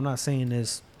part, and I'm not saying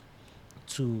this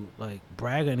to like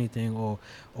brag or anything, or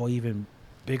even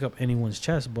big up anyone's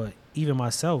chest, but even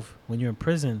myself, when you're in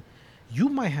prison, you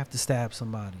might have to stab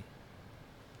somebody.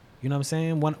 You know what I'm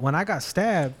saying? When I got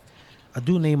stabbed, a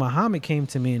dude named Muhammad came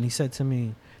to me and he said to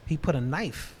me, he put a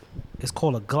knife. It's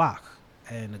called a Glock,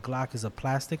 and the Glock is a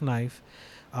plastic knife.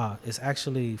 It's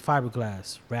actually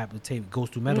fiberglass wrapped with tape. It goes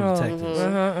through metal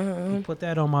detectors. He put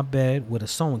that on my bed with a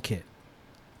sewing kit.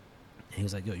 And he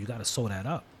was like, yo, you got to sew that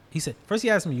up. He said, first he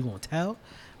asked me, you going to tell?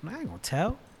 I'm like, I ain't going to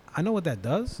tell. I know what that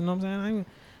does. You know what I'm saying?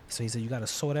 So he said, you got to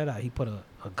sew that out. He put a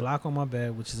Glock on my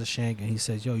bed, which is a shank. And he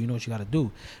said, yo, you know what you got to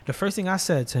do? The first thing I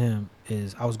said to him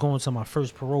is I was going to my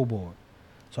first parole board.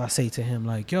 So I say to him,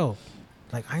 like, yo,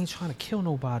 like, I ain't trying to kill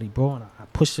nobody, bro. And I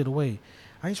pushed it away.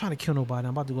 I ain't trying to kill nobody.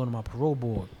 I'm about to go to my parole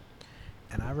board.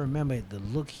 And I remember the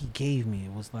look he gave me.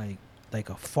 It was like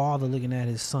a father looking at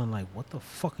his son, like, what the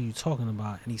fuck are you talking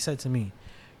about? And he said to me,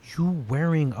 you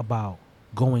worrying about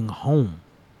going home.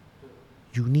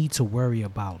 You need to worry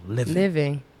about living.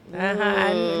 Living.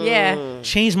 Yeah.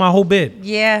 Changed my whole bit.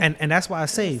 Yeah. And that's why I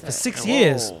say for 6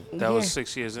 years, That was Yeah.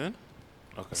 6 years in?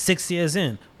 Okay. 6 years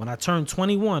in, when I turned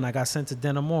 21, I got sent to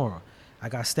Denamora. I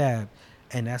got stabbed.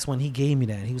 And that's when he gave me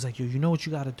that. He was like, yo, you know what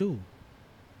you got to do?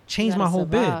 Changed my whole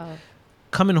bit.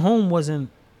 Coming home wasn't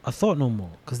a thought no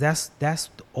more. Because that's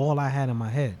all I had in my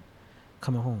head.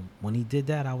 Coming home. When he did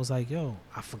that, I was like, yo,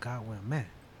 I forgot where I'm at.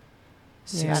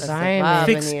 Yeah, Gotta assignment. survive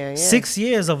in here, yeah. 6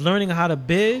 years of learning how to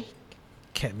bid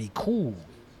kept me cool.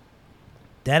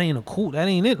 That ain't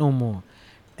it no more.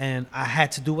 And I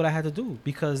had to do what I had to do.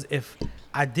 Because if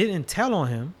I didn't tell on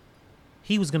him,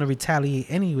 he was gonna retaliate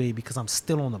anyway because I'm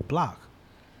still on the block.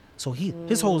 So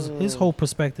his whole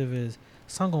perspective is,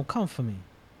 son gonna come for me.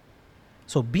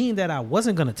 So being that I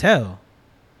wasn't gonna tell,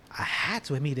 I had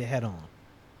to meet it head on.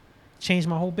 Changed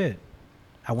my whole bit.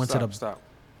 I went to the Stop.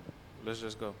 Let's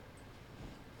just go.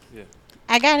 Yeah.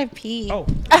 I gotta pee. Oh,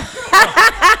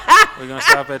 We're going to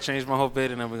stop at change my whole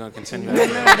bit, and then we're going to continue.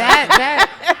 after that.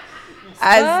 that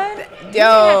I, you may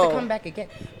have to come yo, back again.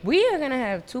 We are gonna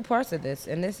have 2 parts of this,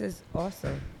 and this is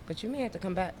awesome. But you may have to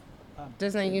come back.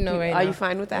 Just letting you know right now. are you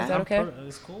fine with that? Is that okay?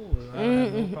 It's cool. I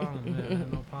have no problem, man. I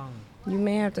have no problem. You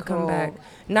may have to come Cool. back.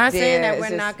 Not saying Yeah, that it's we're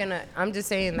just- not gonna. I'm just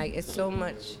saying like it's so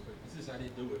much. This is how they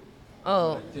do it.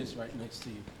 Oh, Like this right next to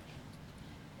you.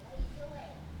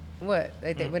 what?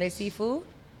 Like when they see food?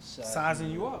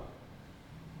 Sizing you up.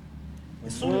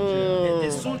 As soon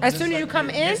As soon as you come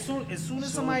in, as soon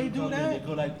as somebody do that,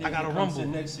 I gotta rumble.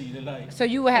 Next to you, they're like, so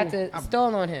you would have to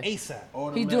stall on him.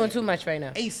 ASAP. He's doing too much right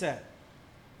now. ASAP.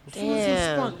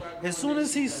 Damn. As soon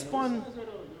as he spun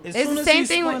It's the same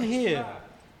thing spun with- here,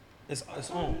 it's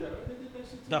on.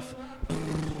 Duff.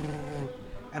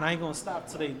 And I ain't gonna stop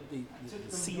till the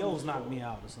COs knock me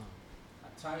out or something. I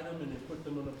tied them and then put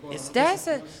them on the bar. That's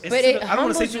a. It's But to it the- I don't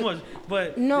want to say humbles too you. much,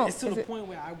 but No, it's to is the it- point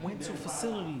where I went to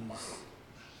facilities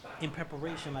in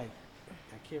preparation. Like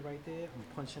that kid right there, I'm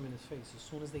gonna punch him in his face as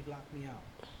soon as they lock me out.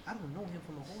 I don't know him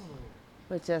from a hole in the wall.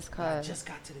 But just But I cause just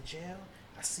got to the jail.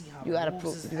 I see how You the gotta wolves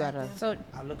prove- is you gotta- acting. So-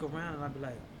 I look around and I be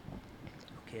like,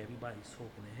 okay, everybody's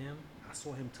talking to him. I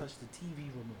saw him touch the TV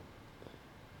remote.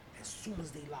 As soon as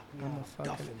they lock me I'm a out,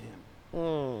 fucking- duffing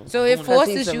him. So it Doing that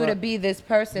forces thing you to to be this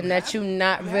person that you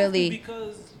not You have to really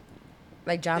because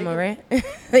like John they gonna- Morant.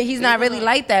 He's not really gonna-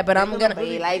 like that, but they I'm gonna gonna.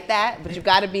 be like that, but you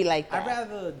gotta be like I'd that.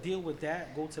 rather deal with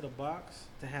that, go to the box,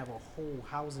 to have a whole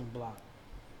housing block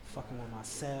fucking with my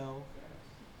cell,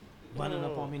 running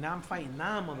up on me. Now I'm fighting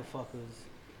 9 motherfuckers.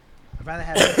 I'd rather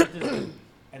have this dude.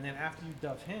 And then after you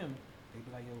duff him, they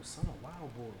be like, yo, son of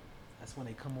wild boy. That's when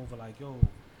they come over like, yo,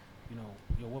 you know,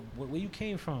 yo, where you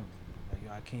came from? Like,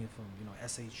 yo, I came from, you know,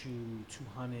 SHU,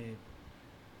 200,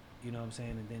 you know what I'm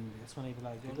saying? And then that's when they be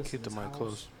like, yo, listen, Keep the this mic house-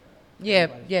 close.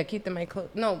 Yeah, keep the mic close.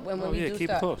 No, when Oh, we yeah, do keep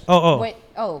it stuff. close. Oh, Wait,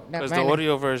 Because Because the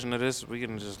audio version of this, we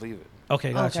can just leave it.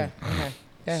 okay, gotcha. Okay. Okay.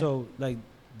 Yeah. So like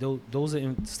those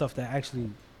are stuff that actually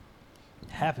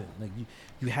happen. Like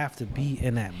you have to be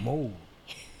in that mode,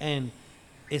 and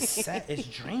it's sad. It's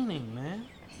draining, man.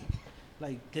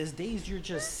 Like there's days you're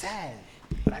just sad,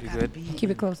 but I You gotta good? be keep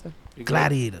it closer. You good?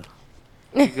 gladiator.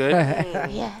 You good?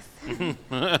 Yes.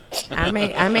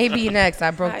 I may be next.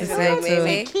 I broke the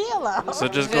seg too. So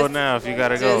just go now if you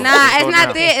gotta go. Nah, Just it's go not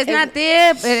now. there. It's not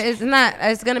there. But it's not.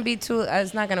 It's gonna be too.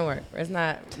 It's not gonna work. It's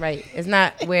not right. It's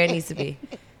not where it needs to be.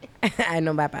 I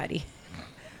know my body.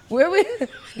 Where we,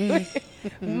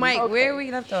 Mike? Where we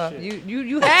left off?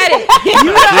 You had it.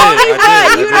 You the only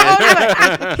one. You the only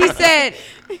one. He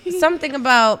said something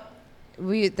about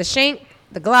the shank,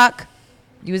 the Glock.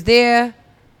 You was there.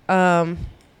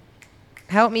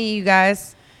 Help me, you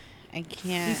guys. I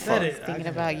can't. said I it. was thinking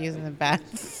about using the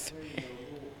bathroom. The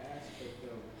whole aspect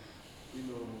of, you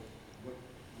know, what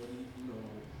he, you know,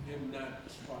 him not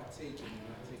partaking and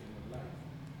not taking the life.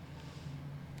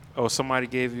 Oh, somebody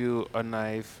gave you a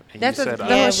knife and That's you what said, the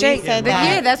Yeah, whole we shake. said But that.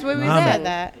 yeah, that's where we was Muhammad.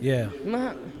 at. Said that.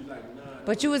 Yeah.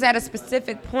 But you was at a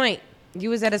specific point. You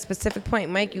was at a specific point,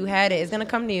 Mike. You had it. It's gonna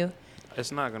come to you.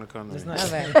 it's not going to come to me.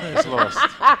 Okay. It's lost.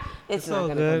 It's all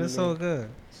good. It's all good.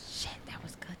 Shit, that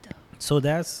was good though. So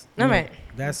that's you All know, right.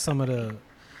 That's some of the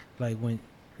like when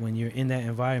you're in that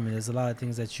environment, there's a lot of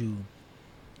things that you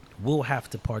will have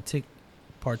to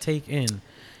partake in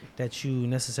that you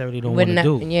necessarily don't want to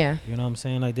do. Yeah. You know what I'm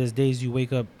saying? Like there's days you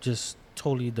wake up just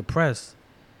totally depressed.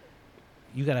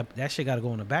 That shit gotta go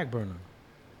on the back burner.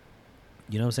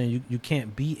 You know what I'm saying? You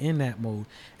can't be in that mode.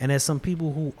 And there's some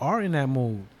people who are in that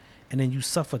mode and then you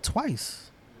suffer twice.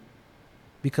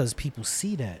 Because people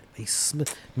see that.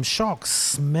 Them sharks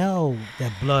smell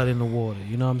that blood in the water.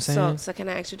 You know what I'm saying? So can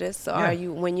I ask you this? So Yeah. are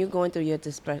you, when you're going through your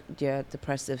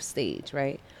depressive stage,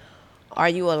 right? Are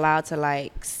you allowed to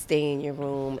like stay in your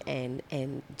room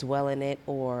and dwell in it,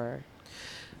 or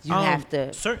you have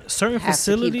to? certain have to keep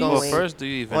facilities. going. Well, first, do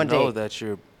you even on know date. that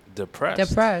you're depressed?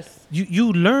 Depressed.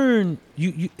 You learn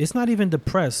you it's not even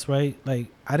depressed, right? Like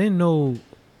I didn't know,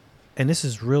 and this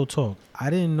is real talk, I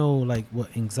didn't know like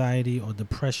what anxiety or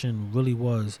depression really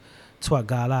was till I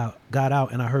got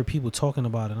out and I heard people talking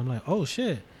about it. I'm like, oh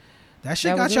shit, that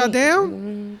shit That got was y'all me.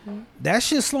 down. That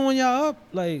shit slowing y'all up.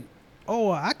 Like,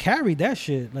 oh, I carried that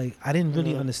shit. Like I didn't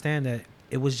really understand that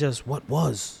it was just what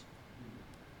was.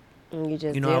 You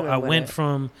just You know, dealing I with went it.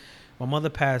 from my mother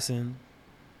passing.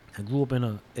 I grew up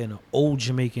in an old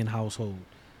Jamaican household,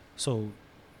 so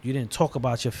you didn't talk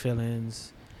about your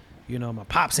feelings. You know, my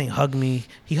pops ain't hug me.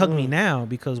 He hugged me now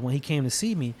because when he came to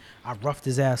see me, I roughed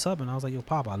his ass up and I was like, "Yo,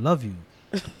 Pop, I love you."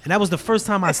 And that was the first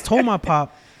time I told my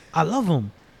pop I love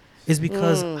him. Is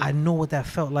because I know what that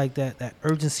felt like, that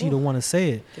urgency to want to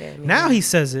say it. Yeah, me Now too. he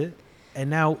says it, and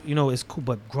now you know it's cool.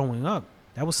 But growing up,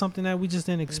 that was something that we just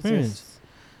didn't experience.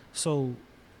 So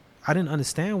I didn't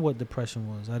understand what depression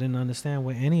was. I didn't understand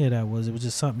what any of that was. It was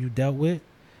just something you dealt with.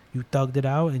 You thugged it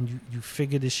out and you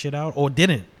figured this shit out or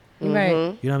didn't. Right. You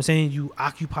know what I'm saying? You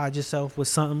occupied yourself with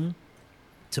something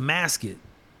to mask it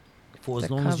for as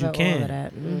To long as you cover all can. of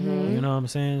that. Mhm. You know what I'm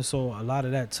saying? So a lot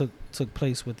of that took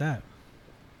place with that.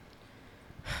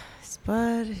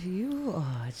 But you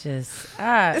are just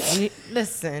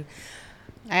listen.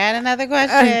 I had another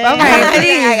question. Okay,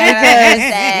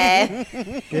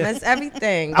 please, because that's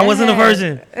everything. I wasn't a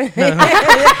virgin. Going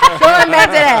back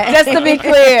to that, just to be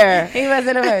clear, he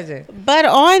wasn't a virgin. But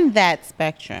on that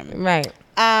spectrum, Right.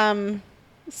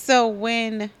 so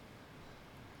when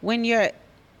you're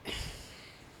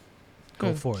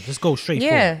go for it. Just go straight for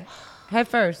Yeah, it. head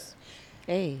first.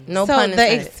 Hey. No so pun the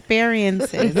intended.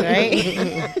 experiences,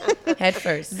 right? Head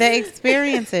first. The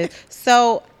experiences.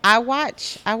 So I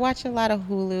watch a lot of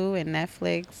Hulu and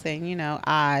Netflix and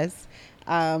Oz.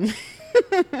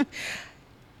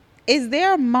 Is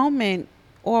there a moment,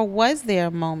 or was there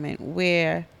a moment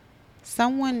where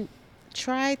someone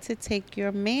tried to take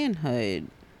your manhood?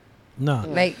 No.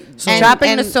 Like So-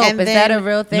 dropping the soap. and Is that a then-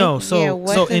 real thing? No, so Yeah,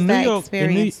 what so does in New that York,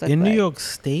 experience look in New like? York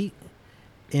State,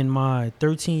 in my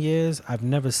 13 years, I've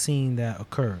never seen that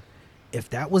occur. If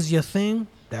that was your thing,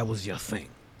 that was your thing.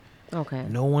 Okay.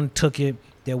 No one took it.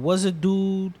 There was a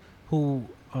dude who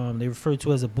they referred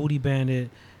to as a booty bandit.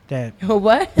 That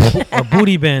What? a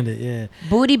booty bandit, yeah,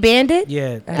 Booty bandit?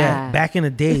 yeah. That back in the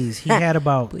days, he had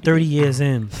about 30 years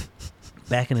in.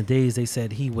 Back in the days, they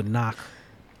said he would knock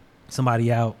somebody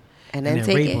out And then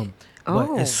take rape it? him. But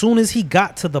Oh. as soon as he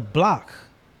got to the block,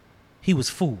 he was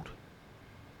food.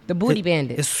 The booty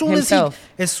bandit. As soon himself.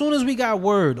 as we got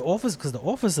word, because the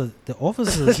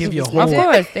officers give you a whole, Of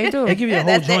course, they do. they give you a whole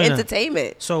That's the joint.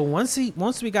 entertainment. So once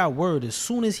we got word, as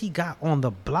soon as he got on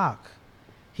the block,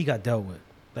 he got dealt with.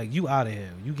 Like, you out of here,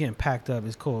 you getting packed up.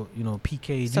 It's called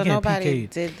PK. So you getting nobody PK'd.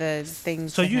 did the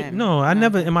things. So to you him. I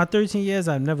never in my 13 years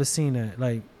I've never seen that.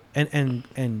 Like,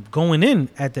 and going in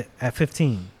at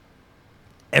 15,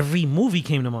 every movie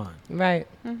came to mind. Right.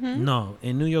 No,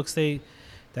 in New York State,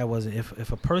 that wasn't.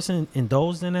 If a person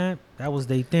indulged in that, that was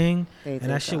their thing, They and did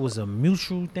that shit so. was a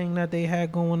mutual thing that they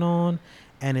had going on,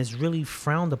 and it's really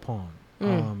frowned upon.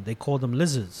 They call them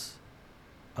lizards.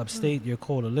 Upstate, you're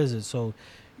called a lizard. So,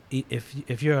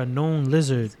 if you're a known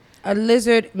lizard, A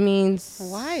lizard means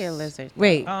Why a lizard?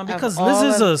 Wait. because all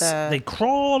lizards of they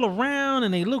crawl around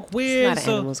and they look weird. It's not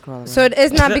So animals crawling. So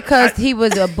it's not because he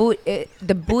was a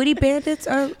the booty bandits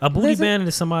are a booty lizard? bandit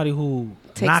is somebody who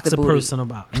Takes knocks the a body.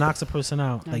 person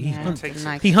out. Like, he Yeah, hunts. Takes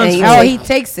like- He hunts And for Oh, it. he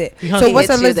takes it. He hunts So what's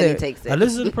a Hits you, then he lizard? takes it. A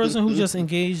lizard is a person who just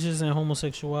engages in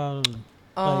homosexuality.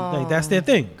 Like that's their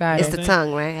thing. Got It's it. the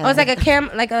tongue, right? Oh, it's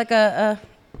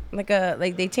like a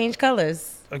like they change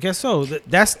colors. I guess so.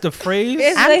 That's the phrase.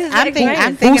 It's I'm thinking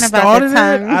Who about started the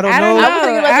tongue. it? I don't I don't know. know. I was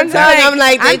thinking about I'm the tongue. I'm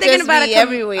like, I'm they thinking just about be a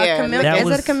everywhere. chameleon. That Is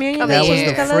was it a chameleon? that Yeah. was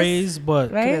the Colors? phrase,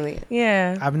 but Right? Chameleon.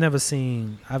 Yeah. I've never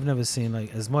seen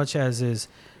like as much as is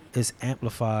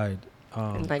amplified Like or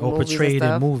movies and portrayed in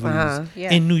stuff? movies Uh-huh.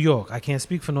 Yeah. in New York. I can't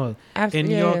speak for no in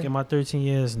New Yeah. York in my 13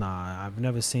 years. Nah, I've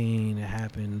never seen it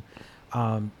happen.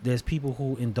 There's people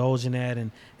who indulge in that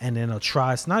and then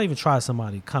not even try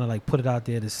somebody, kind of like put it out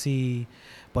there to see.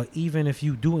 But even if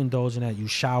you do indulge in that, you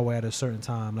shower at a certain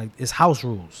time. Like, it's house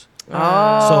rules.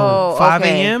 Oh, So 5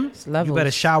 okay. a.m. It's you levels.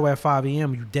 better shower at 5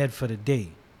 a.m. You dead for the day.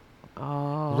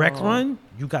 Oh. Rec run,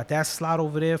 you got that slot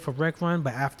over there for rec run,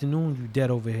 but afternoon you dead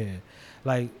over here.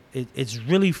 Like, it's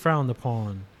really frowned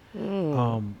upon.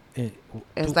 It's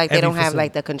through like they every don't have facility.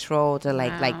 like the control to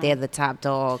like they're the top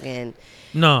dog and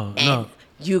No.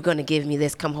 you're gonna give me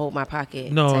this, come hold my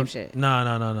pocket No, type shit.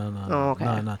 no. Oh, okay.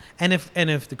 No. And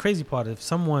if the crazy part, if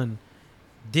someone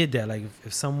did that, like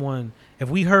if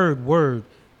we heard word,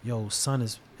 yo, son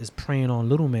is preying on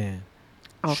little man,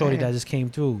 shorty Okay. that just came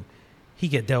through, he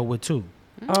get dealt with too.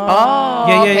 Oh,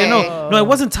 Yeah. okay. No, it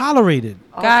wasn't tolerated.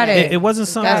 Got Okay. it. It wasn't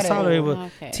something Got that's it. tolerated, but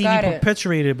Okay. TV Got it.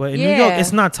 perpetuated. But in New Yeah. York,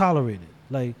 it's not tolerated.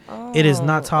 Like, it is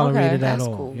not Oh, tolerated okay. at That's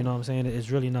all. cool. You know what I'm saying? It's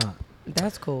really not.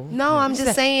 That's cool. No, I'm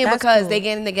just saying That's because cool. they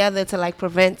getting together to like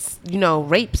prevent,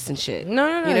 rapes and shit. No.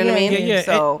 You know what I mean? Yeah.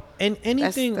 So and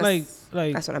anything that's-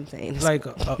 like that's what I'm saying. like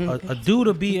a dude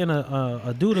to be in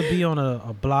a dude to be on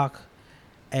a block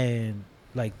and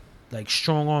like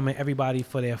strong arming everybody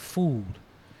for their food,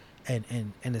 and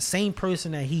the same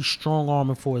person that he's strong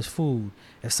arming for his food,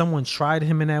 if someone tried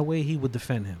him in that way, he would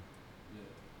defend him.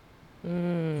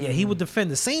 Yeah, he would defend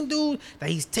the same dude that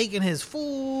he's taking his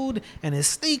food and his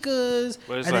sneakers.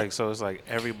 But it's and like so. It's like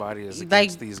everybody is Like-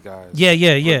 against these guys. Yeah.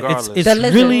 Regardless. It's The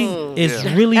lizards. really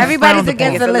Yeah. really Everybody's frowned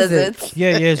against upon. the lizards.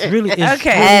 Yeah, it's really it's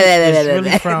Okay. it's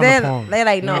really frowned They're, upon. they're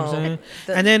like, You know no. what I'm saying?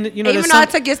 The- And then even there's though I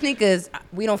some- took your sneakers,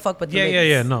 we don't fuck with the lizards.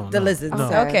 yeah, no, The no, lizards. no.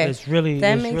 Okay. It's really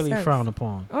That it's makes really sense. frowned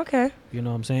upon. Okay. You know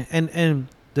what I'm saying? And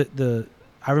the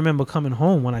I remember coming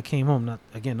home when I came home.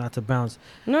 Not to bounce.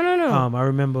 No. I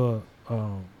remember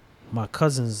my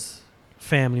cousin's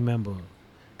family member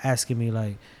asking me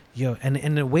like, yo,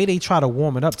 and the way they try to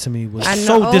warm it up to me was I know.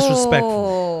 so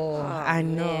disrespectful. Oh, I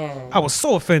know. I was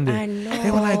so offended. I know.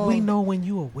 They were like, we know when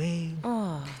you away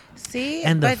Oh. See,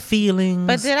 and the but, feelings.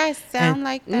 but did I sound and-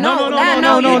 like that? No, No,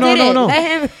 no, you no, didn't. no.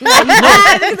 Let him. but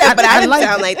I didn't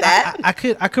sound like that.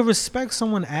 I could respect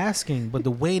someone asking, but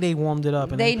the way they warmed it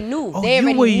up, and They I'm, knew. Oh, They you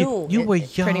already were, knew. You were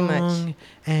Pretty much. young,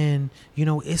 and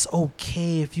it's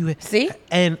okay if you See?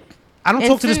 And I don't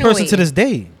talk to this person to this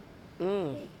day.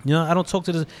 Mm. You know, I don't talk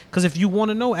to this because if you want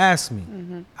to know, ask me.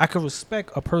 Mm-hmm. I can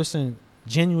respect a person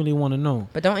genuinely want to know.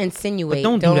 But don't insinuate. But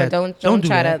don't do that. Don't do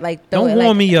try that. to like. Don't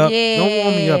warm me up. Yeah. Don't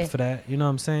warm me up for that. You know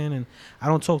what I'm saying? And I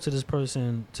don't talk to this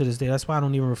person to this day. That's why I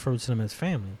don't even refer to them as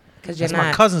family. Because you're That's my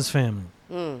not. cousin's family.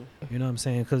 Mm. You know what I'm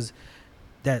saying? Because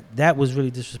that was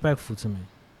really disrespectful to me.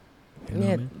 You know what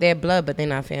Yeah, I mean? they're blood, but they're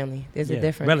not family. There's a Yeah,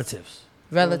 difference. relatives.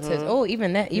 Relatives. Oh,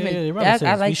 even that. Even yeah, that, relatives.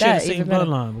 I like we share that. the same Even better.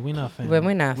 bloodline, but we're not family. But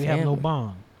we're not We have no family.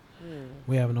 bond.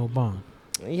 We have no bond.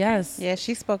 Yes. Yeah,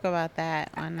 she spoke about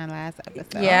that on the last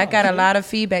episode. Yeah, I got a lot of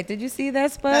feedback. Did you see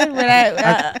that, Spud? When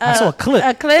I saw a clip.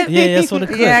 A clip? Yeah, I saw the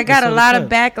clip. Yeah, I got saw a the lot of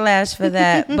clip. backlash for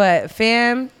that. But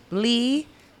fam, Lee,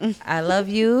 I love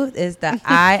you is the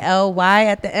ILY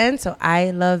at the end. So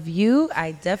I love you.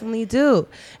 I definitely do.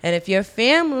 And if you're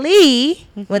family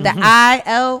with the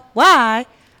ILY,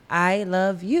 I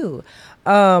love you.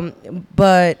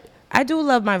 But I do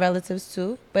love my relatives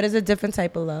too. But it's a different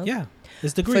type of love. Yeah,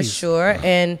 it's degrees. For sure.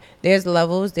 And there's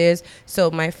levels. So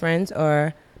my friends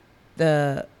are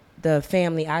the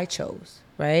family I chose,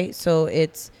 right? So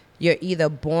you're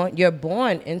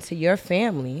born into your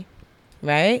family,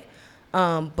 right?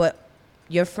 But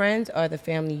your friends are the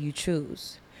family you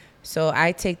choose. So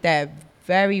I take that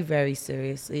very, very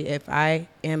seriously. If I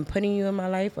am putting you in my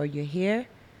life or you're here,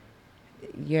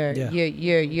 you're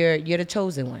the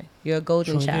chosen one. You're a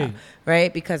golden Sure child, indeed.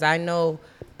 right? Because I know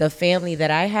the family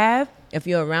that I have. If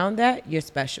you're around that, you're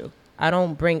special. I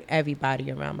don't bring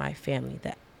everybody around my family.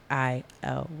 That ILY.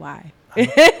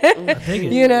 I dig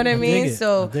it. You know what I dig mean? it.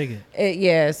 So I dig it.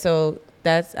 yeah. So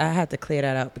I had to clear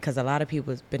that out because a lot of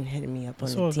people has been hitting me up on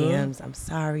That's the all good. DMs. I'm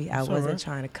sorry, I That's all wasn't right.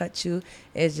 trying to cut you.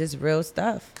 It's just real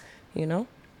stuff, you know.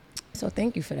 So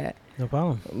thank you for that. No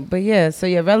problem. But yeah, so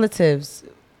your relatives,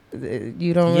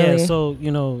 you don't Yeah, really. so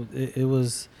you know, it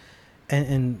was,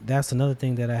 and that's another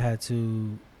thing that I had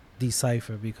to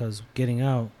decipher because getting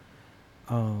out,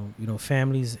 you know,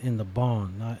 families in the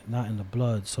bond, not in the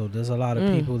blood. So there's a lot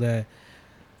of people that,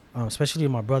 especially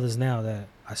my brothers now that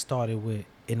I started with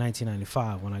in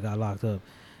 1995 when I got locked up.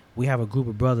 We have a group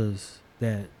of brothers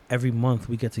that every month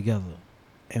we get together,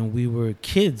 and we were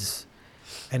kids,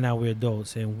 and now we're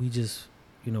adults, and we just,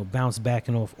 you know, bounce back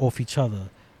and off each other.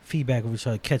 Feedback of each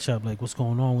other, catch up, like what's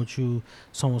going on with you,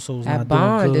 so and so's that not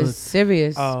bond doing is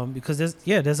serious. good. Because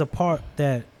there's a part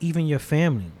that even your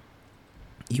family,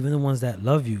 even the ones that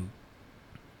love you,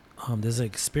 there's an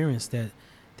experience that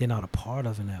they're not a part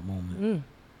of in that moment,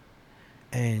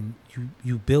 and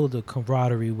you build a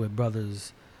camaraderie with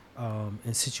brothers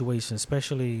in situations,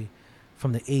 especially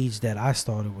from the age that I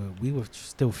started with. We were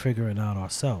still figuring out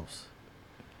ourselves.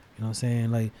 You know what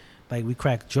I'm saying? Like we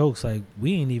crack jokes, like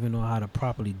we didn't even know how to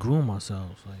properly groom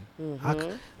ourselves.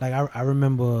 I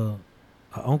remember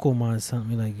an uncle of mine sent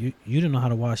me like, you didn't know how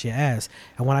to wash your ass,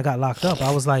 and when I got locked up,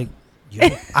 I was like, yo,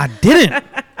 I didn't.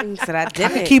 He said I I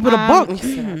didn't. could keep it a buck.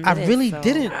 said I really so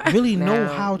didn't really know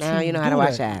now- how to. now you know do how to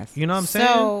wash that. your ass. You know what I'm saying?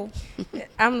 So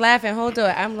I'm laughing. Hold on.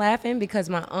 I'm laughing because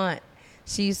my aunt,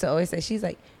 she used to always say, she's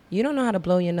like, you don't know how to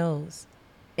blow your nose.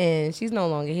 And she's no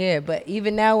longer here. But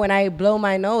even now when I blow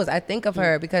my nose, I think of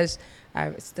her because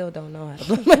I still don't know how to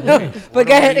blow my nose. But What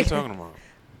go are you ahead. talking about?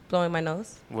 Blowing my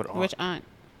nose. What aunt? which aunt?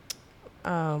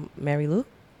 Mary Lou.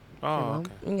 Oh,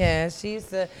 okay. Yeah, she used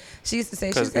to say,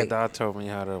 Because she's like, dad told me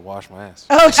how to wash my ass.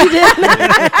 oh, she did.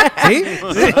 See?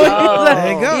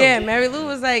 There you go. Yeah, Mary Lou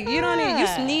was like, you don't even,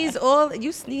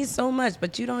 you sneeze so much,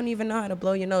 but you don't even know how to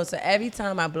blow your nose. So every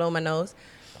time I blow my nose,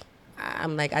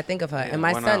 I'm like, I think of her. Yeah, And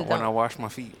my when son when I don't. wash my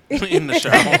feet in the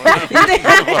shower.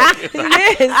 Yeah,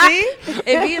 see?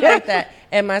 It be like that.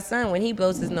 And my son, when he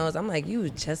blows his nose, I'm like, you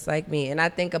just like me. And I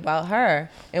think about her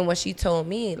and what she told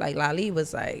me. Like, Lali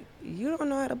was like, you don't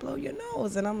know how to blow your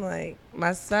nose. And I'm like,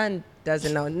 my son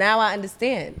doesn't know. Now I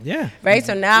understand. Yeah. Right?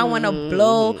 So now I want to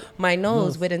blow my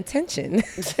nose with intention.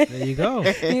 There you go.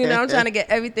 You know, I'm trying to get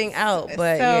everything out.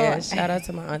 But So- yeah, shout out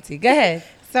to my auntie. Go ahead.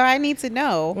 So I need to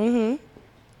know, Mm-hmm.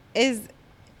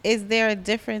 is there a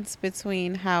difference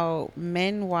between how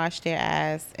men wash their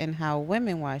ass and how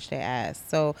women wash their ass?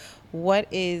 So what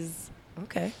is,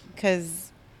 Okay.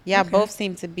 because y'all Okay. both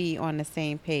seem to be on the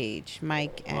same page,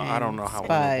 Mike and Well, I don't know how Spud.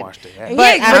 women wash their ass.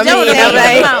 But yeah, I but mean,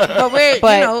 we're,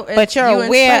 But, you know, but you're you and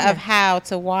aware Spud. of how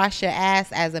to wash your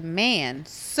ass as a man.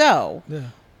 So Yeah.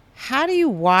 how do you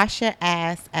wash your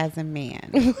ass as a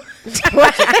man?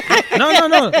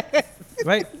 No.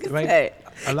 Right. Hey,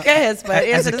 A lot- go ahead, Spud.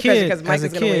 As Answer a this question kid, because Mike as a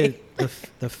is going to kid, wait.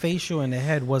 the facial and the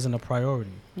head wasn't a priority.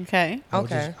 Okay.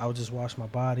 Okay. I would just wash my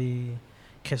body,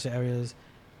 catch the areas.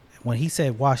 When he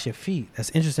said wash your feet, that's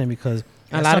interesting because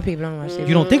A lot of people don't wash their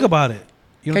you don't think about it.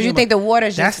 You know Because you what I'm think the saying?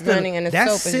 water's That's just running and the that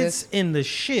soap is sits just. in the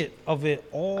shit of it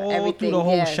all through Everything, the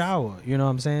whole yes. shower. You know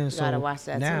what I'm saying? You gotta So watch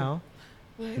that, too. now,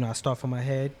 you know, I start from my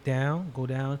head down, go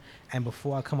down, and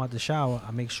before I come out the shower,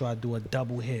 I make sure I do a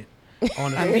double hit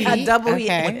on the feet A double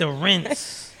Okay. with the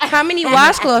rinse. How many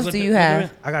washcloths With do the- you with the have?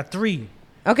 rinse. I got 3.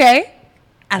 Okay.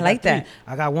 I got like 3. that.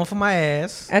 I got one for my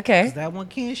ass. Okay. 'cause that one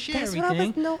can't share That's what I was-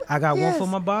 everything. no, I got one yes. for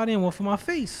my body and one for my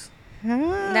face.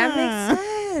 That makes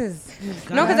sense.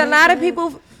 No, because a lot of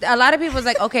people's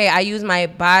like, okay, I use my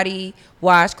body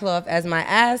washcloth as my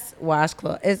ass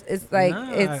washcloth. It's like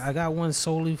Nah, it's I got one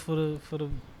solely for the.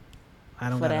 I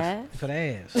don't For the got ass? for the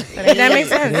ass. that makes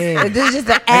sense. Yeah. This is just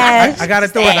the ass. I gotta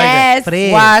throw it like that. ass For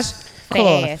the ass.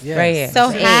 washcloth Yes. right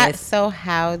here. So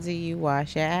how do you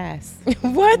wash your ass?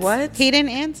 what? He didn't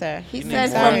answer. He need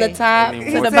said more. from the top I need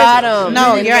to more the details. bottom.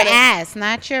 No, You your didn't ass,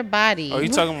 not your body. Oh, you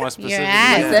talking about Your specifically?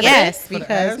 ass, that? yes, For the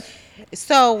because ass?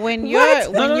 so when your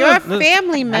No, when no, your no.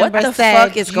 family member the said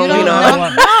fuck is you going don't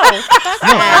on? know-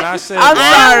 And I said, I'm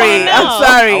my sorry. ass. I'm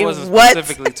sorry. I wasn't What?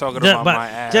 specifically talking Yeah, about but my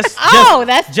ass. just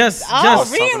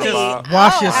really?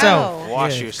 wash yourself.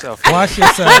 Wash Yeah. yourself. Wash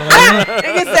yourself. Right?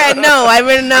 Nigga said no. I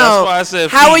really That's know. why I said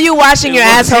How feet. are you washing It your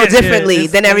was- asshole Yeah, yeah, differently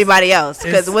it's- than it's- everybody else?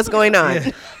 Because it's- what's going on?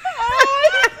 Yeah.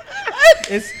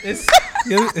 It's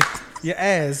your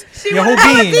ass, your whole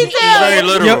being. She's very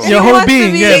literal. Your whole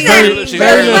being. Yeah, very, She's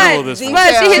very very much. literal this one.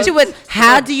 But she hit you with,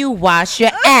 how do you wash your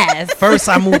ass? First,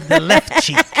 I move the left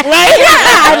cheek.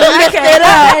 I lift it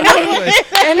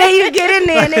up, and then you get in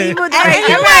there, and then you move the right.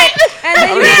 You're right. And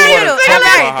then you I do. don't even wanna talk All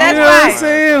right, about that's how You know what I'm fine.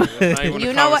 saying? It's not even You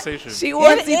a know what? conversation. She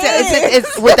wants you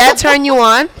to. Would that turn you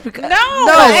on? No, No,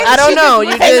 I don't know.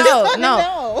 You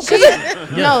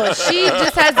just No, she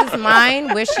just has this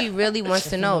mind where she really wants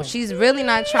to know. She's really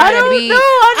not trying to be.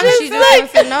 She just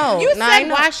wants to know. You Now, I said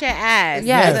know. wash your ass.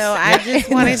 Yes. So I just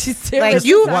wanted She's like serious.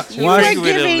 you. Wa- You wash- were giving.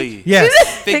 Figuratively.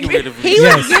 Yes. Figuratively. He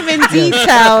Yes. was giving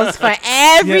details for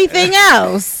everything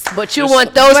else. But you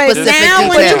want those But specific now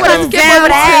when details. you wanna skip over Your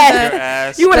that,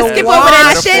 ass. You wanna The skip water over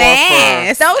that for- shit?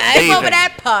 Yes. Don't skip bathing. over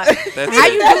that part. That's How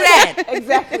it. you do that?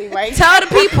 exactly right. Tell the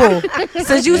people,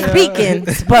 since you speaking,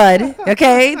 Spud.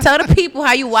 Okay, tell the people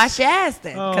how you wash your ass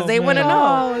then, because they want to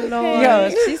know. Oh Lord. Yo,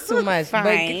 she's too much. Fine.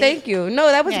 But thank you. No,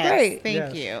 that was Yes, great.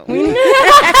 Thank Yes. you.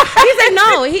 He said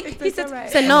no. He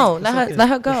said no. Let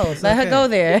her go. Let her go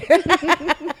there.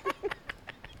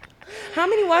 How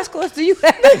many washcloths do you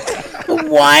have?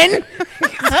 One.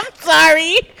 I'm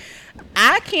sorry.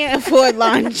 I can't afford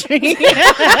laundry.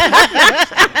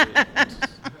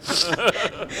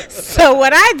 So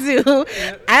what I do,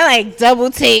 I like double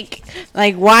take,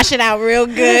 like wash it out real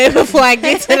good before I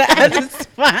get to the other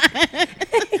spot.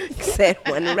 Said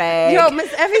one rag. Yo,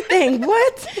 miss everything.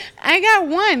 What? I got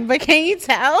one, but can you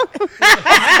tell?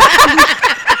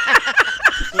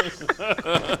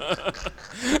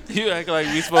 You act like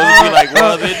we supposed to be like,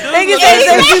 well, they do. Nigga look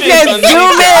said like you some can shit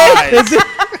zoom underneath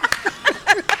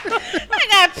I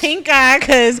got pink eye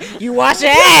because you wash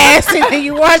your ass and then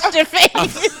you wash your face. the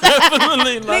eyes.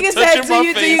 Definitely not Nigga said touching to my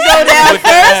you, do face you go down with the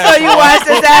first or you asshole. wash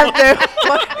this after?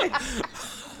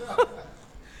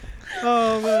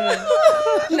 Oh man.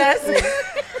 That's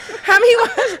how many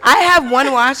wash? I have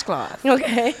one washcloth.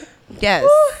 Okay. Yes,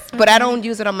 but I don't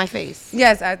use it on my face.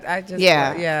 Yes, I just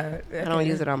Yeah. yeah. I don't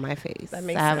use it on my face. That I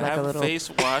makes have sense. I like have a little face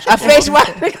wash, a face wash.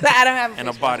 I don't have a and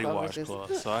a face body washcloth, which is-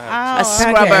 washcloth. So I have a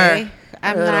scrubber.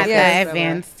 I'm Little- not Yes, that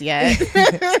advanced yet.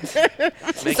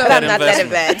 make So that I'm not that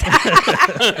investment.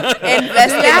 advanced.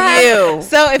 Invest in you.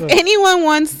 So if anyone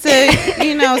wants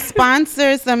to,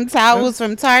 sponsor some towels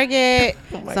from Target,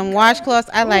 some washcloths,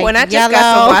 I like When I just yellow.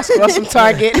 got some washcloths from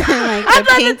Target. I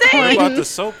like the pink What one. about the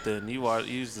soap then? You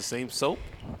use the same soap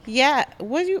Yeah,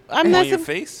 I'm on not. your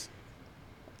face?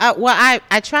 Well,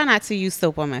 I try not to use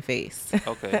soap on my face.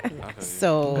 Okay.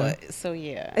 So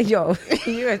yeah. Yo,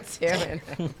 you're a Taryn.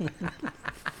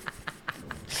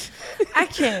 I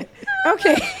can't.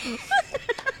 Okay.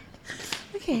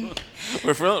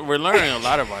 We're learning a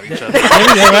lot about each other.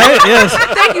 Right? Yes.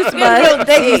 Thank you, Spud.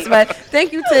 Thank you, Spud.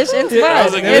 Thank you, Tish and Spud. That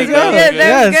was a good- It's that was good. good.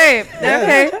 That was Yes. great.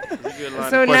 Okay. Good line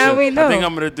So of now question. we know. I think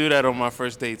I'm gonna do that on my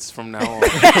first dates from now on.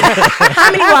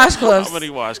 How many washcloths How many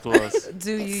washcloths?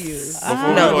 do you use? Before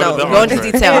we No, order the go into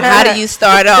entree. detail. How do you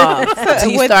start off? Do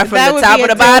you Would- start from that the would top be or a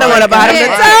the bottom or the bottom to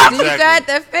Yeah. top? Do you got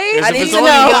the face? Because I if need it's to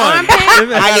only know. one, I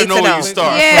I gotta need know to where know. you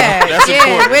start. Yeah. That's Yeah.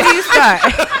 important. Where do you start?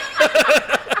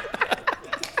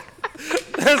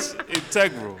 That's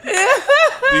integral.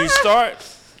 Do you start?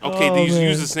 Okay, Oh, do you man.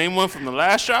 use the same one from the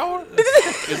last shower?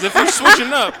 Because if you're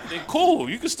switching up, then cool,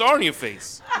 you can start on your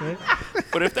face.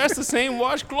 But if that's the same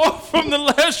washcloth from the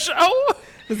last shower,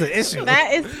 It's an issue.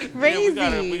 That is yeah,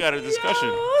 crazy. we got a discussion.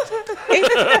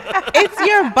 It's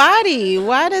your body.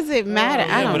 Why does it matter? I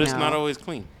Yeah, don't but know. it's not always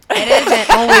clean. It isn't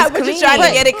always But clean. you're trying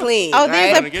to get it clean. Oh,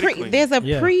 Trying to there's get a it clean. there's a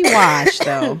Yeah. pre-wash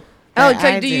though. Oh, that so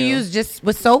I do you use just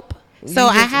with soap? So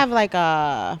I have like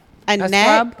a net,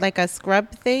 scrub? like a scrub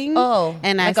thing. Oh,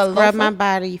 and like I a scrub my loofah?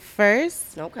 body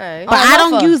first. Okay. But Oh, I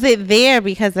don't loofah. use it there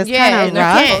because it's kind of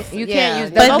rough. You Yeah. can't use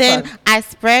the But loofah. then I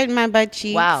spread my butt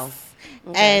cheeks. Wow.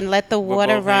 And let the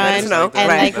water both hands run, like that. and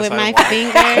Right. like That's with how my it works.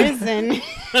 fingers, and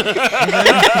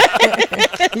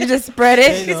You just spread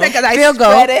it. He said, 'cause I Feel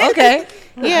spread go. it. Okay.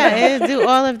 yeah, it do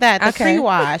all of that. The Okay.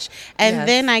 pre-wash, and Yes.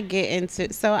 then I get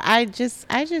into. So I just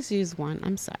use one.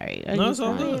 I'm sorry. I No, use it's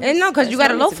all one. good. And no, because you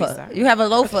got a That's not meant to be loafer. sorry. You have a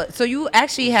loafer. So you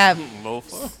actually have.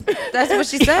 Loafer. That's what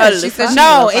she said. She said she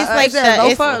No, was a- it's like is it a the-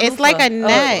 loafer or it's like a loofah?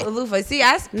 net. Oh, a loofah. See,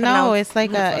 I No, pronounced it's like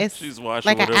loofah. it's She's washing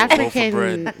like an with a loaf of African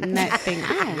bread. net thing.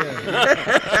 I don't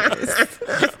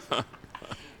know.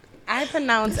 I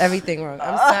pronounce everything wrong.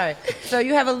 I'm sorry. So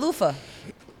you have a loofah,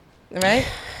 right?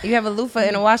 You have a loofah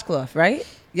and a washcloth, right?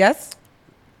 Yes.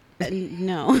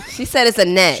 No, She said it's a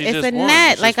net. She it's just a won.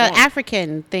 net, She like just an won.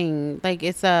 African thing. Like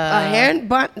it's A hair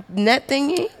net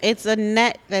thingy. It's a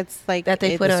net that's like That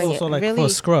they put it's on Also like really, for a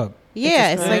scrub. Yeah,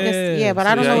 it's like Yeah. but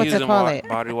I So don't y'all know what to using call it.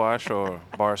 Body wash or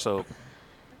bar soap?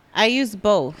 I use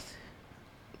both.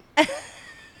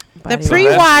 The Body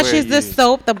pre-wash wash. is the That's where you-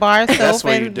 soap, the bar soap, That's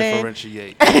where you and then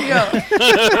differentiate. Yo,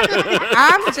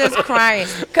 I'm just crying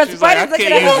because She's Bud like, is I looking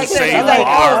can't at me use like the this. same I'm like,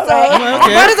 bar. oh, so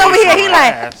Okay. Bud is over here. He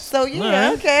like, Ass. so yeah,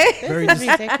 Alright. okay. Very it's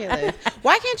ridiculous.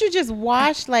 Why can't you just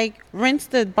wash, like, rinse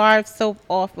the bar soap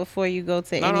off before you go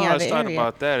to No, any no, other it's not area?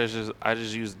 about that. It's just I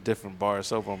just use different bar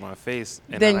soap on my face,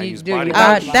 and Then then I you use do body your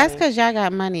wash. body. That's because y'all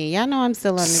got money. Y'all know I'm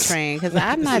still on the train because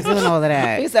I'm not doing all of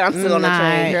that. He said, "I'm still on the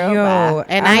train, girl." Yo,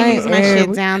 And I use my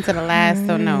shit down to the last,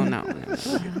 so no.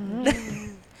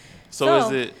 So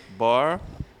is it bar?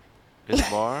 Is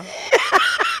bar?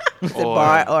 Is it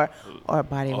bar or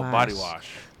body or wash? body wash?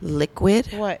 Liquid.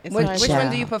 What? It's Which hard one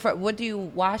to- do you prefer? What do you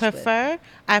wash with?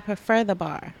 I prefer the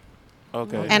bar.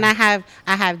 Okay. And I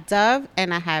have Dove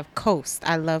and I have Coast.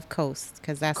 I love Coast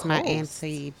because that's my Coast.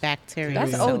 antibacterial.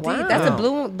 That's Yeah. OD. Wow. That's a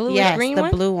blue Yes, and green the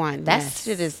one. blue one. That yes.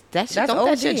 shit is that shit. That's Don't OD.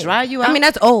 that shit dry you out? I mean,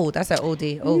 that's old. That's an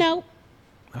OD. Old. Nope.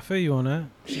 I feel you on that.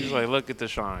 She's like, look at the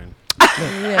shine.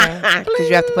 Yeah. because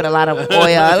you have to put a lot of oil.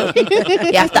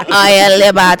 You have to oil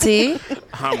your body.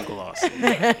 I'm glossy.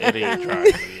 It ain't dry.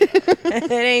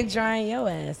 It ain't drying your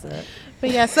ass up. But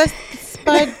yes,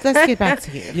 Spud, let's get back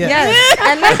to you. Yeah. Yes.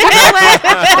 And let's, you know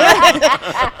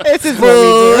what? This is what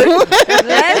we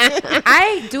do.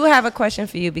 I do have a question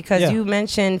for you because Yeah. you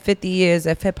mentioned 50 years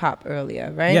of hip hop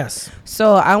earlier, right? Yes.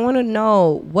 So I want to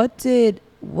know what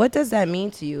does that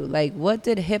mean to you? Like, what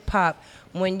did hip hop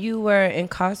when you were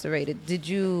incarcerated? Did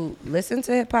you listen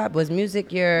to hip hop? Was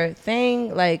music your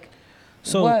thing? Like,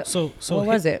 So what, so what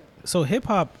was it? So hip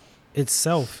hop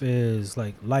itself is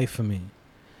like life for me.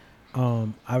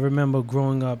 I remember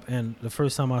growing up, and the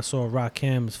first time I saw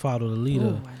Rakim's Follow the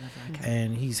Leader,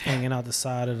 and he's hanging out the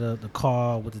side of the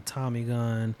car with the Tommy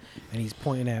gun, and he's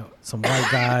pointing at some white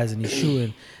guys, and he's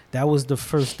shooting. That was the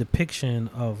first depiction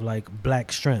of like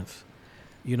black strength.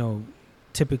 You know,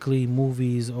 typically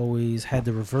movies always had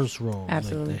the reverse role.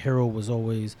 Absolutely. Like the hero was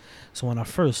always. So when I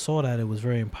first saw that, it was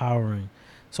very empowering.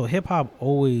 So hip hop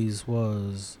always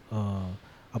was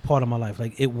a part of my life.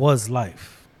 Like it was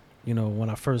life. You know, when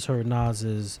I first heard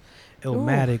Nas's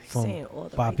Illmatic from saying all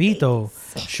the right Bobito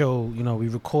show, you know, we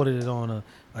recorded it on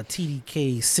a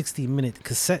TDK 60-minute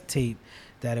cassette tape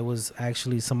that it was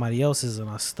actually somebody else's, and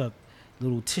I stuck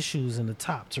little tissues in the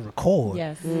top to record.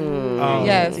 Yes.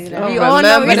 Yes. We Oh, all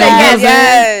know remember that.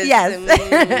 that.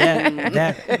 Yes.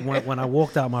 That when I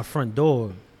walked out my front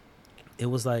door, it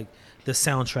was like the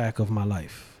soundtrack of my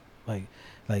life.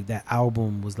 Like that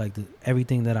album was like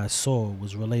everything that I saw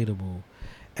was relatable,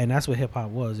 and that's what hip hop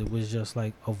was. It was just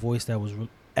like a voice that was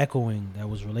echoing, that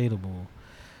was relatable.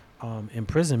 In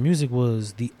prison, music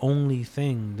was the only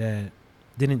thing that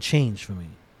didn't change for me.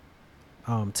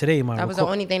 Today, my That was the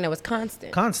only thing that was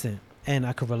constant. and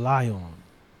I could rely on.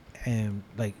 And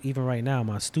like even right now,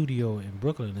 my studio in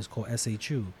Brooklyn is called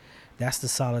SHU. That's the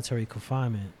solitary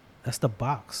confinement. That's the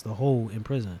box, the hole in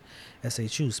prison.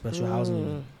 SHU, special housing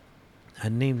unit. I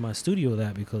named my studio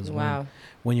that because Wow.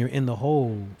 when you're in the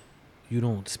hole, you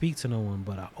don't speak to no one,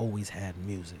 but I always had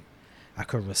music. I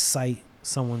could recite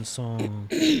someone's song.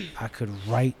 I could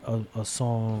write a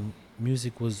song.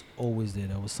 Music was always there.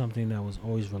 That was something that was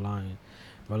always relying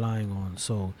on.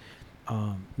 So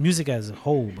music as a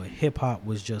whole, but hip hop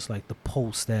was just like the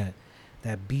pulse that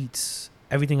beats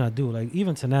everything I do. Like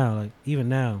even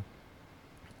now,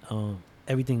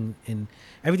 everything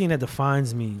that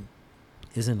defines me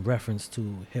is in reference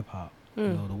to hip hop. You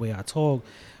know, the way I talk,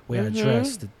 way I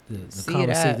dress, the See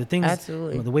conversation, that. the things,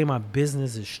 Absolutely. the way my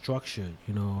business is structured.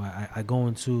 You know, I go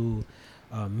into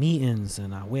meetings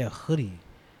and I wear a hoodie,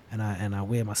 and I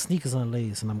wear my sneakers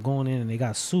unlaced, and I'm going in and they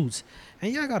got suits,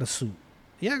 and yeah, I got a suit.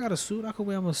 Yeah, I got a suit. I could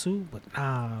wear my suit, but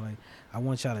nah, like I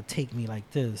want y'all to take me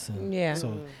like this. And Yeah.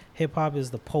 so hip hop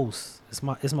is the post. It's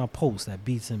my post that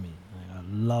beats in me. Like, I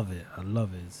love it. I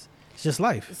love it. It's just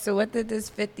life. So what did this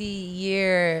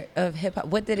 50-year of hip hop?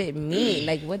 What did it mean?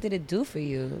 Like, what did it do for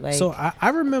you? Like, So I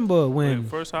remember when Wait,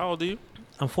 first, how old are you?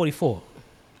 I'm 44.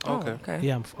 oh, Okay. okay.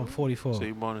 Yeah, I'm 44. So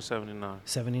you born in 79.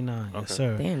 79. Okay. Yes,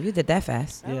 sir. Damn, you did that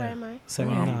fast. Yeah. Alright, Mike.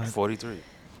 79. 43.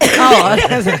 Oh,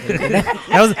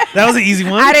 That was an easy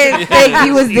one. I didn't think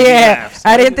he was Easy there. maths.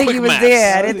 I didn't think Quick he was maths.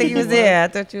 there. I didn't think he was there. I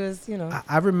thought you was,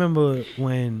 I remember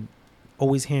when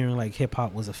always hearing like hip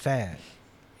hop was a fad.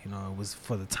 You know, it was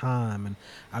for the time. And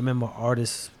I remember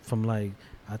artists from like,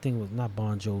 I think it was not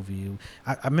Bon Jovi.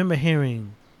 I remember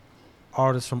hearing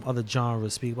artists from other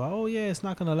genres speak about, oh yeah, it's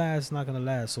not going to last, it's not going to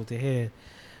last. So to hear,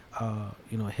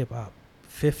 hip hop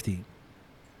 50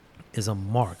 is a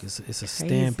mark. It's a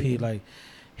stampede. Like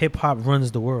hip hop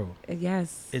runs the world.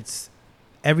 yes. It's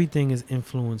everything is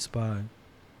influenced by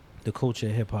the culture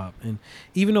of hip hop, and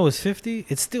even though it's 50,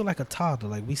 it's still like a toddler.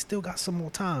 Like we still got some more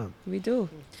time. We do.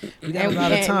 We got And- a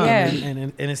lot of and- time, yeah.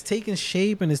 and it's taking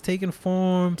shape and it's taking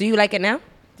form. Do you like it now?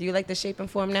 Do you like the shape and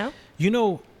form now? You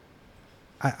know,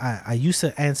 I used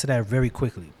to answer that very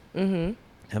quickly. Mm-hmm.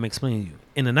 I'm explaining to you.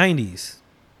 In the 90s,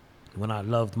 when I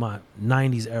loved my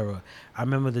 90s era, I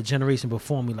remember the generation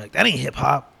before me like, that ain't hip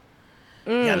hop.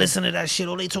 Yeah, listen to that shit.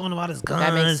 All they talking about is Mm.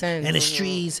 That makes guns sense. and the Mhm.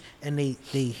 streets, and they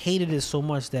hated it so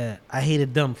much that I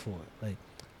hated them for it. Like,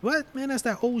 what, man? That's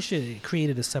that old shit. It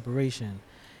created a separation,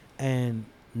 and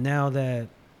now that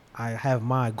I have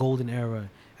my golden era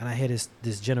and I hear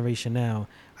this generation now,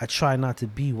 I try not to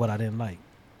be what I didn't like.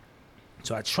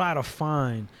 So I try to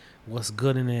find what's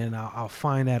good in it, and I'll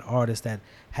find that artist that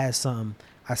has something.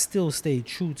 I still stay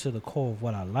true to the core of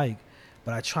what I like,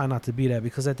 but I try not to be that,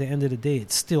 because at the end of the day,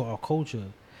 it's still our culture,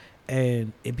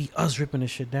 and it be us ripping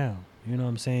this shit down. You know what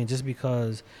I'm saying? Just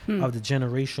because of the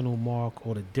generational mark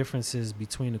or the differences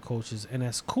between the cultures, and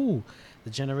that's cool. The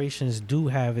generations do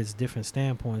have its different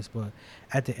standpoints, but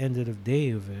at the end of the day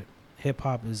of it, hip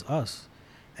hop is us.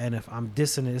 And if I'm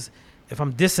dissing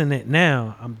it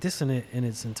now, I'm dissing it in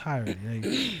its entirety, like,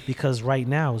 because right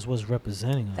now is what's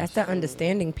representing us. That's the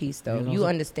understanding piece, though. You know, You so-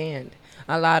 understand.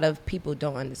 A lot of people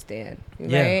don't understand,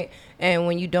 Yeah. right? And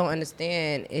when you don't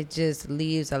understand, it just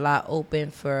leaves a lot open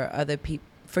for other people,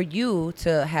 for you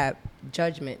to have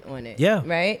judgment on it. Yeah.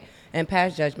 Right? And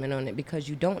pass judgment on it because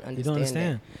you don't understand. You don't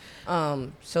understand.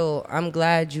 It. So I'm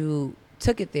glad you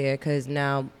took it there, because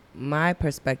now my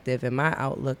perspective and my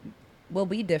outlook will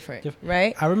be different,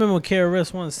 right? I remember when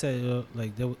KRS once said,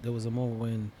 like, there was a moment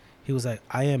when he was like,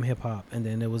 I am hip hop. And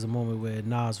then there was a moment where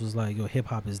Nas was like, yo, hip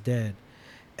hop is dead.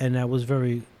 And that was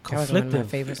very That was one of my conflictive.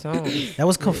 favorite songs. That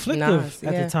was With conflictive Nas,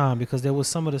 at yeah. the time, because there was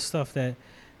some of the stuff that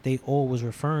they all was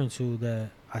referring to that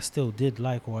I still did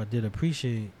like or I did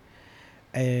appreciate.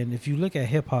 And if you look at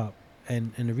hip hop,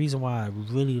 and the reason why I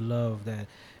really love that,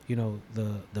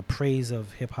 the praise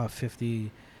of Hip Hop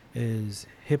 50 is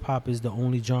hip hop is the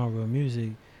only genre of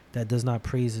music that does not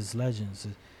praise its legends.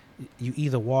 You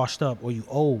either washed up or you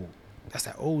old. That's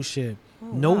that old shit.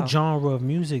 No wow. genre of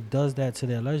music does that to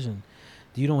their legend.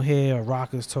 You don't hear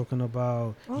rockers talking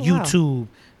about Oh, wow. YouTube.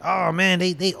 Oh man,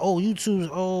 they old. YouTube's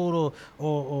old,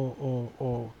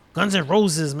 or Guns N'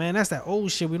 Roses, man. That's that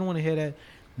old shit. We don't want to hear that.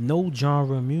 No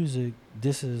genre of music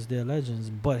disses their legends,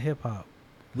 but hip hop.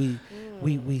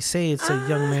 We say it's a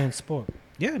young man's sport.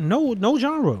 Yeah, no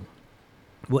genre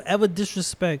will ever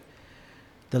disrespect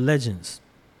the legends.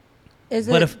 Is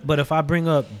But it? if I bring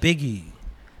up Biggie,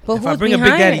 But if I who's bring up Big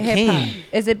behind Daddy hip-hop? Kane,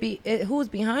 Is it who's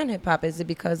behind hip hop? Is it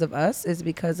because of us? Is it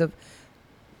because of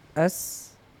us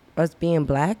being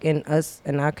black and us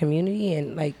and our community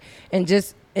and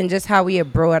just how we are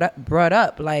brought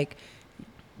up? Like,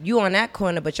 you on that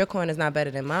corner, but your corner's not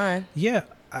better than mine. yeah,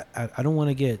 I don't want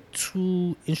to get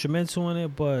too instrumental in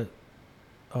it, but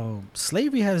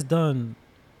slavery has done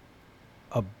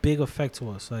a big effect to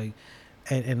us. Like,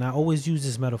 and I always use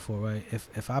this metaphor, right?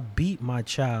 If I beat my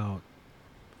child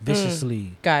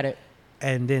viciously, Got it.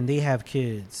 and then they have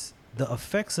kids, the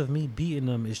effects of me beating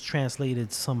them is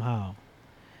translated somehow.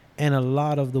 And a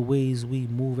lot of the ways we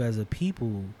move as a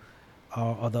people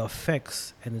are the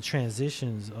effects and the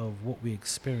transitions of what we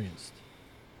experienced.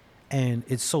 And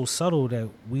it's so subtle that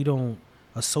we don't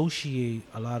associate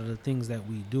a lot of the things that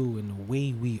we do and the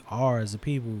way we are as a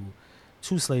people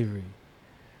to slavery.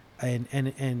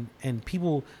 and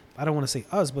people, I don't want to say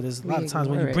us, but there's a lot We of times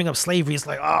when you ignore bring up slavery, it's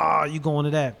like, oh, you go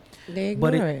into that. They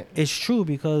But ignore it. it's true,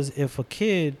 because if a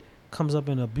kid comes up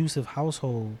in an abusive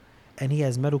household and he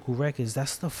has medical records,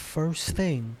 that's the first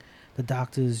thing the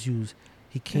doctors use.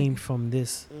 He came from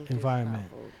this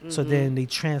environment. So then they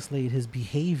translate his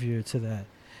behavior to that.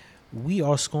 We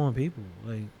are scorned people.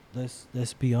 Like,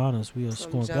 let's be honest. We are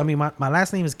scorned. I jump. mean, my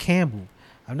last name is Campbell.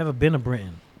 I've never been to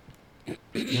Britain. You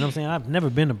know what I'm saying? I've never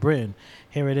been to Britain.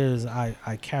 Here it is.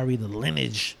 I carry the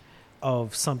lineage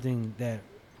of something that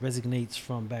resonates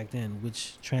from back then,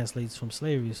 which translates from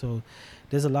slavery. So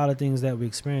there's a lot of things that we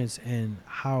experience, and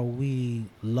how we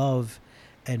love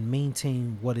and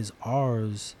maintain what is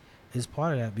ours is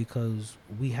part of that, because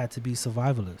we had to be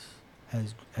survivalists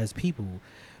as people.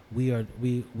 We are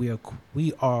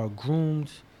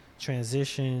groomed,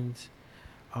 transitioned,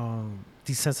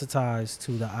 desensitized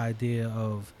to the idea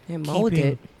of And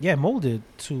molded. molded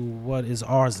to what is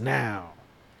ours now.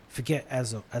 Forget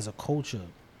as a culture.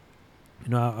 You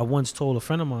know, I once told a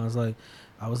friend of mine,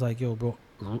 I was like, yo, bro,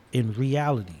 in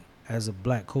reality, as a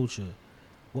black culture,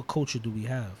 what culture do we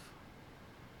have?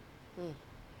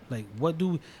 Like, what do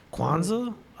we,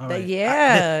 Kwanzaa? All right.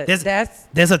 Yeah,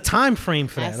 there's a time frame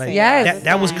for that. I Like, see. Yes.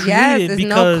 that was Yes, created there's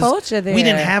no because culture there. we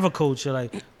didn't have a culture.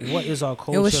 Like, what is our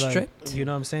culture? was like, strict. You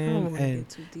know what I'm I saying? don't wanna get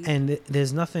too deep. And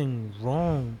there's nothing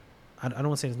wrong. I don't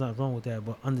want to say there's nothing wrong with that,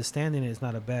 but understanding it is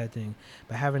not a bad thing.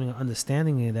 But having an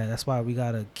understanding of that's why we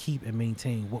gotta keep and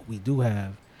maintain what we do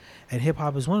have. And hip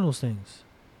hop is one of those things.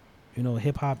 You know,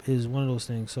 hip hop is one of those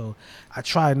things. So I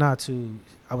try not to.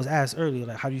 I was asked earlier,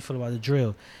 like, how do you feel about the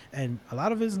drill? And a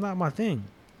lot of it is not my thing,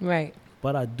 Right.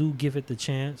 but I do give it the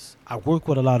chance. I work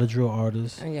with a lot of drill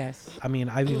artists. Yes. I mean,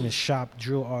 I've even shopped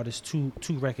drill artists two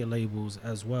record labels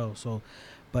as well. So,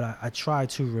 but I try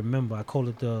to remember. I call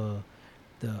it the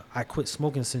I quit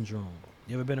smoking syndrome.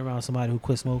 You ever been around somebody who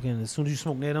quit smoking? And as soon as you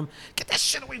smoke near them, get that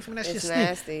shit away from me. That It's shit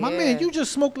nasty, stink. My yeah. man, you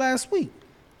just smoked last week.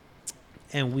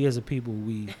 And we as a people,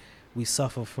 we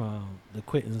suffer from the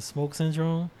quitting smoke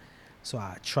syndrome. So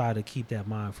I try to keep that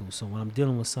mindful. So when I'm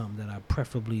dealing with something that I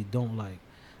preferably don't like,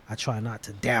 I try not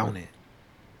to down it.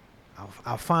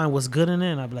 I'll find what's good in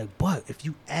it, and I'll be like, but if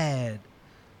you add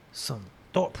some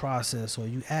thought process or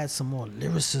you add some more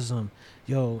lyricism,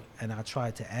 yo, and I try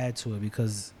to add to it,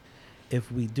 because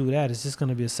if we do that, it's just going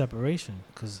to be a separation.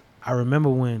 Because I remember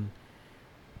when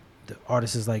the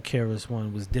artists like KRS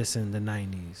One was dissing the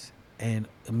 90s, and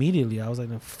immediately I was like,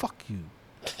 then fuck you.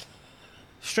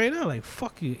 Straight out, like,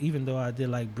 fuck you, even though I did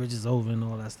like Bridges Over and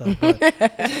all that stuff.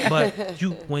 But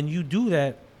when you do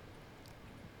that,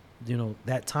 you know,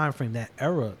 that time frame, that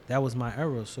era, that was my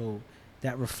era. So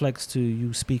that reflects to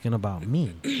you speaking about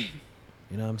me.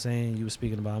 You know what I'm saying? You were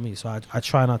speaking about me. So I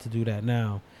try not to do that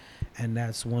now. And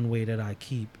that's one way that I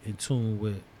keep in tune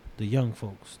with the young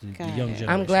folks, the Got young it. generation.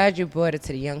 I'm glad you brought it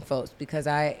to the young folks, because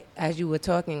as you were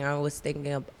talking, I was thinking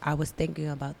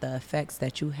about the effects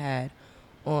that you had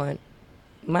on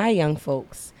my young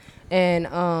folks, and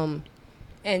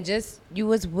just you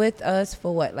was with us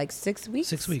for what, like 6 weeks?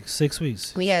 6 weeks. 6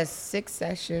 weeks. We had 6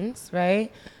 sessions,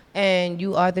 right? And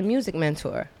you are the music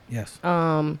mentor Yes.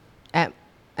 at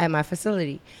my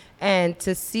facility, and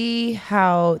to see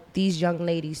how these young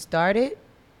ladies started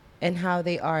and how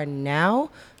they are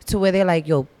now, to where they're like,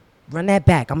 yo, run that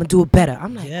back, I'm gonna do it better.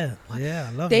 I'm like, Yeah. Yeah.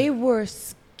 I love they it. were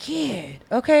scared.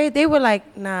 Okay, they were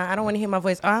like, nah, I don't want to hear my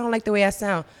voice. I don't like the way I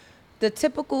sound. The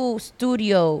typical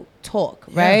studio talk,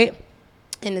 Yeah. right?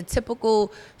 And the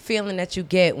typical feeling that you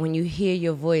get when you hear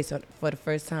your voice for the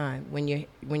first time, when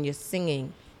you're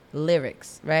singing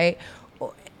lyrics, right?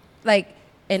 Like,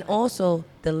 and also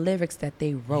the lyrics that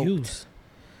they wrote, Use.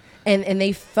 and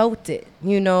they felt it,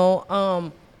 you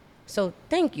know. So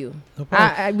thank you. No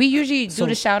problem. We usually do So-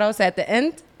 the shout outs at the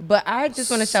end, but I just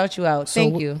want to shout you out.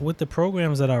 Thank you. With the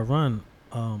programs that I run,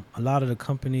 a lot of the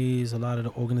companies, a lot of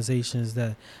the organizations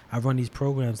that I run these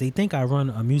programs, they think I run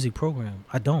a music program.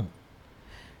 I don't.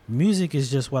 Music is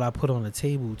just what I put on the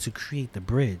table to create the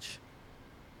bridge.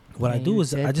 What Yeah, I do you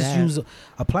is did I just that. use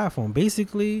a platform.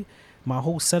 Basically, my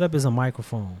whole setup is a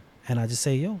microphone. And I just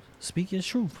say, yo, speak your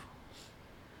truth.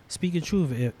 Speak your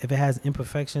truth. If it has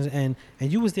imperfections, and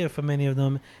you was there for many of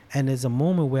them, and there's a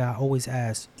moment where I always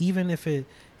ask, even if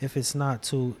it's not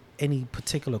to any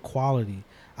particular quality,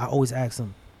 I always ask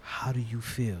them, how do you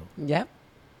feel? Yep.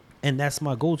 And that's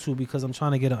my go-to, because I'm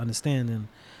trying to get an understanding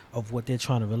of what they're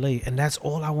trying to relate. And that's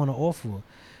all I want to offer,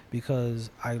 because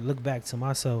I look back to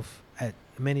myself at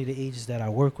many of the ages that I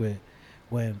work with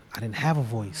when I didn't have a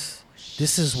voice.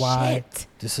 This is why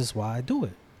I do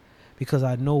it, because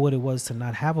I know what it was to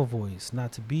not have a voice,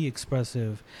 not to be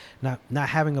expressive, not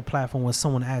having a platform when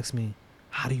someone asks me,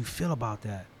 how do you feel about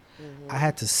that? I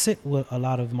had to sit with a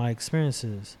lot of my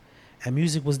experiences, and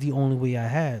music was the only way I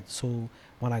had. So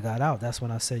when I got out, that's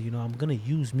when I said, I'm going to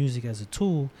use music as a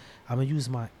tool. I'm going to use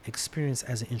my experience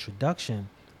as an introduction.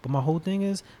 But my whole thing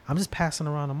is, I'm just passing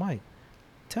around the mic.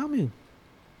 Tell me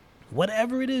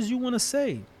whatever it is you want to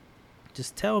say.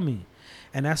 Just tell me.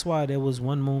 And that's why there was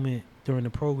one moment during the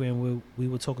program where we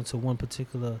were talking to one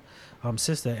particular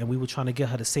sister, and we were trying to get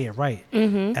her to say it right.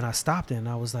 And I stopped her and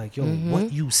I was like, yo,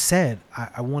 what you said,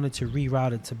 I wanted to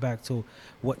reroute it back to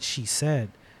what she said,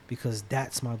 because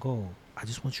that's my goal. I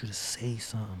just want you to say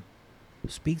something.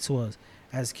 Speak to us.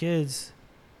 As kids,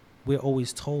 we're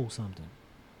always told something.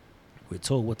 We're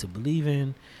told what to believe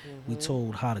in. We're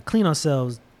told how to clean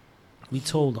ourselves. We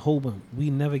told the whole bunch. We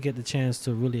never get the chance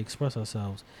to really express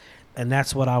ourselves. And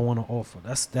that's what I want to offer.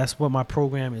 That's what my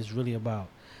program is really about.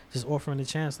 Just offering the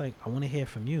chance, like, I want to hear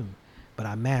from you, but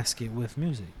I mask it with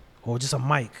music or just a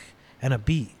mic and a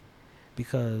beat,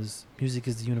 because music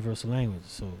is the universal language.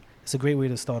 So it's a great way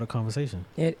to start a conversation.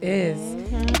 It is.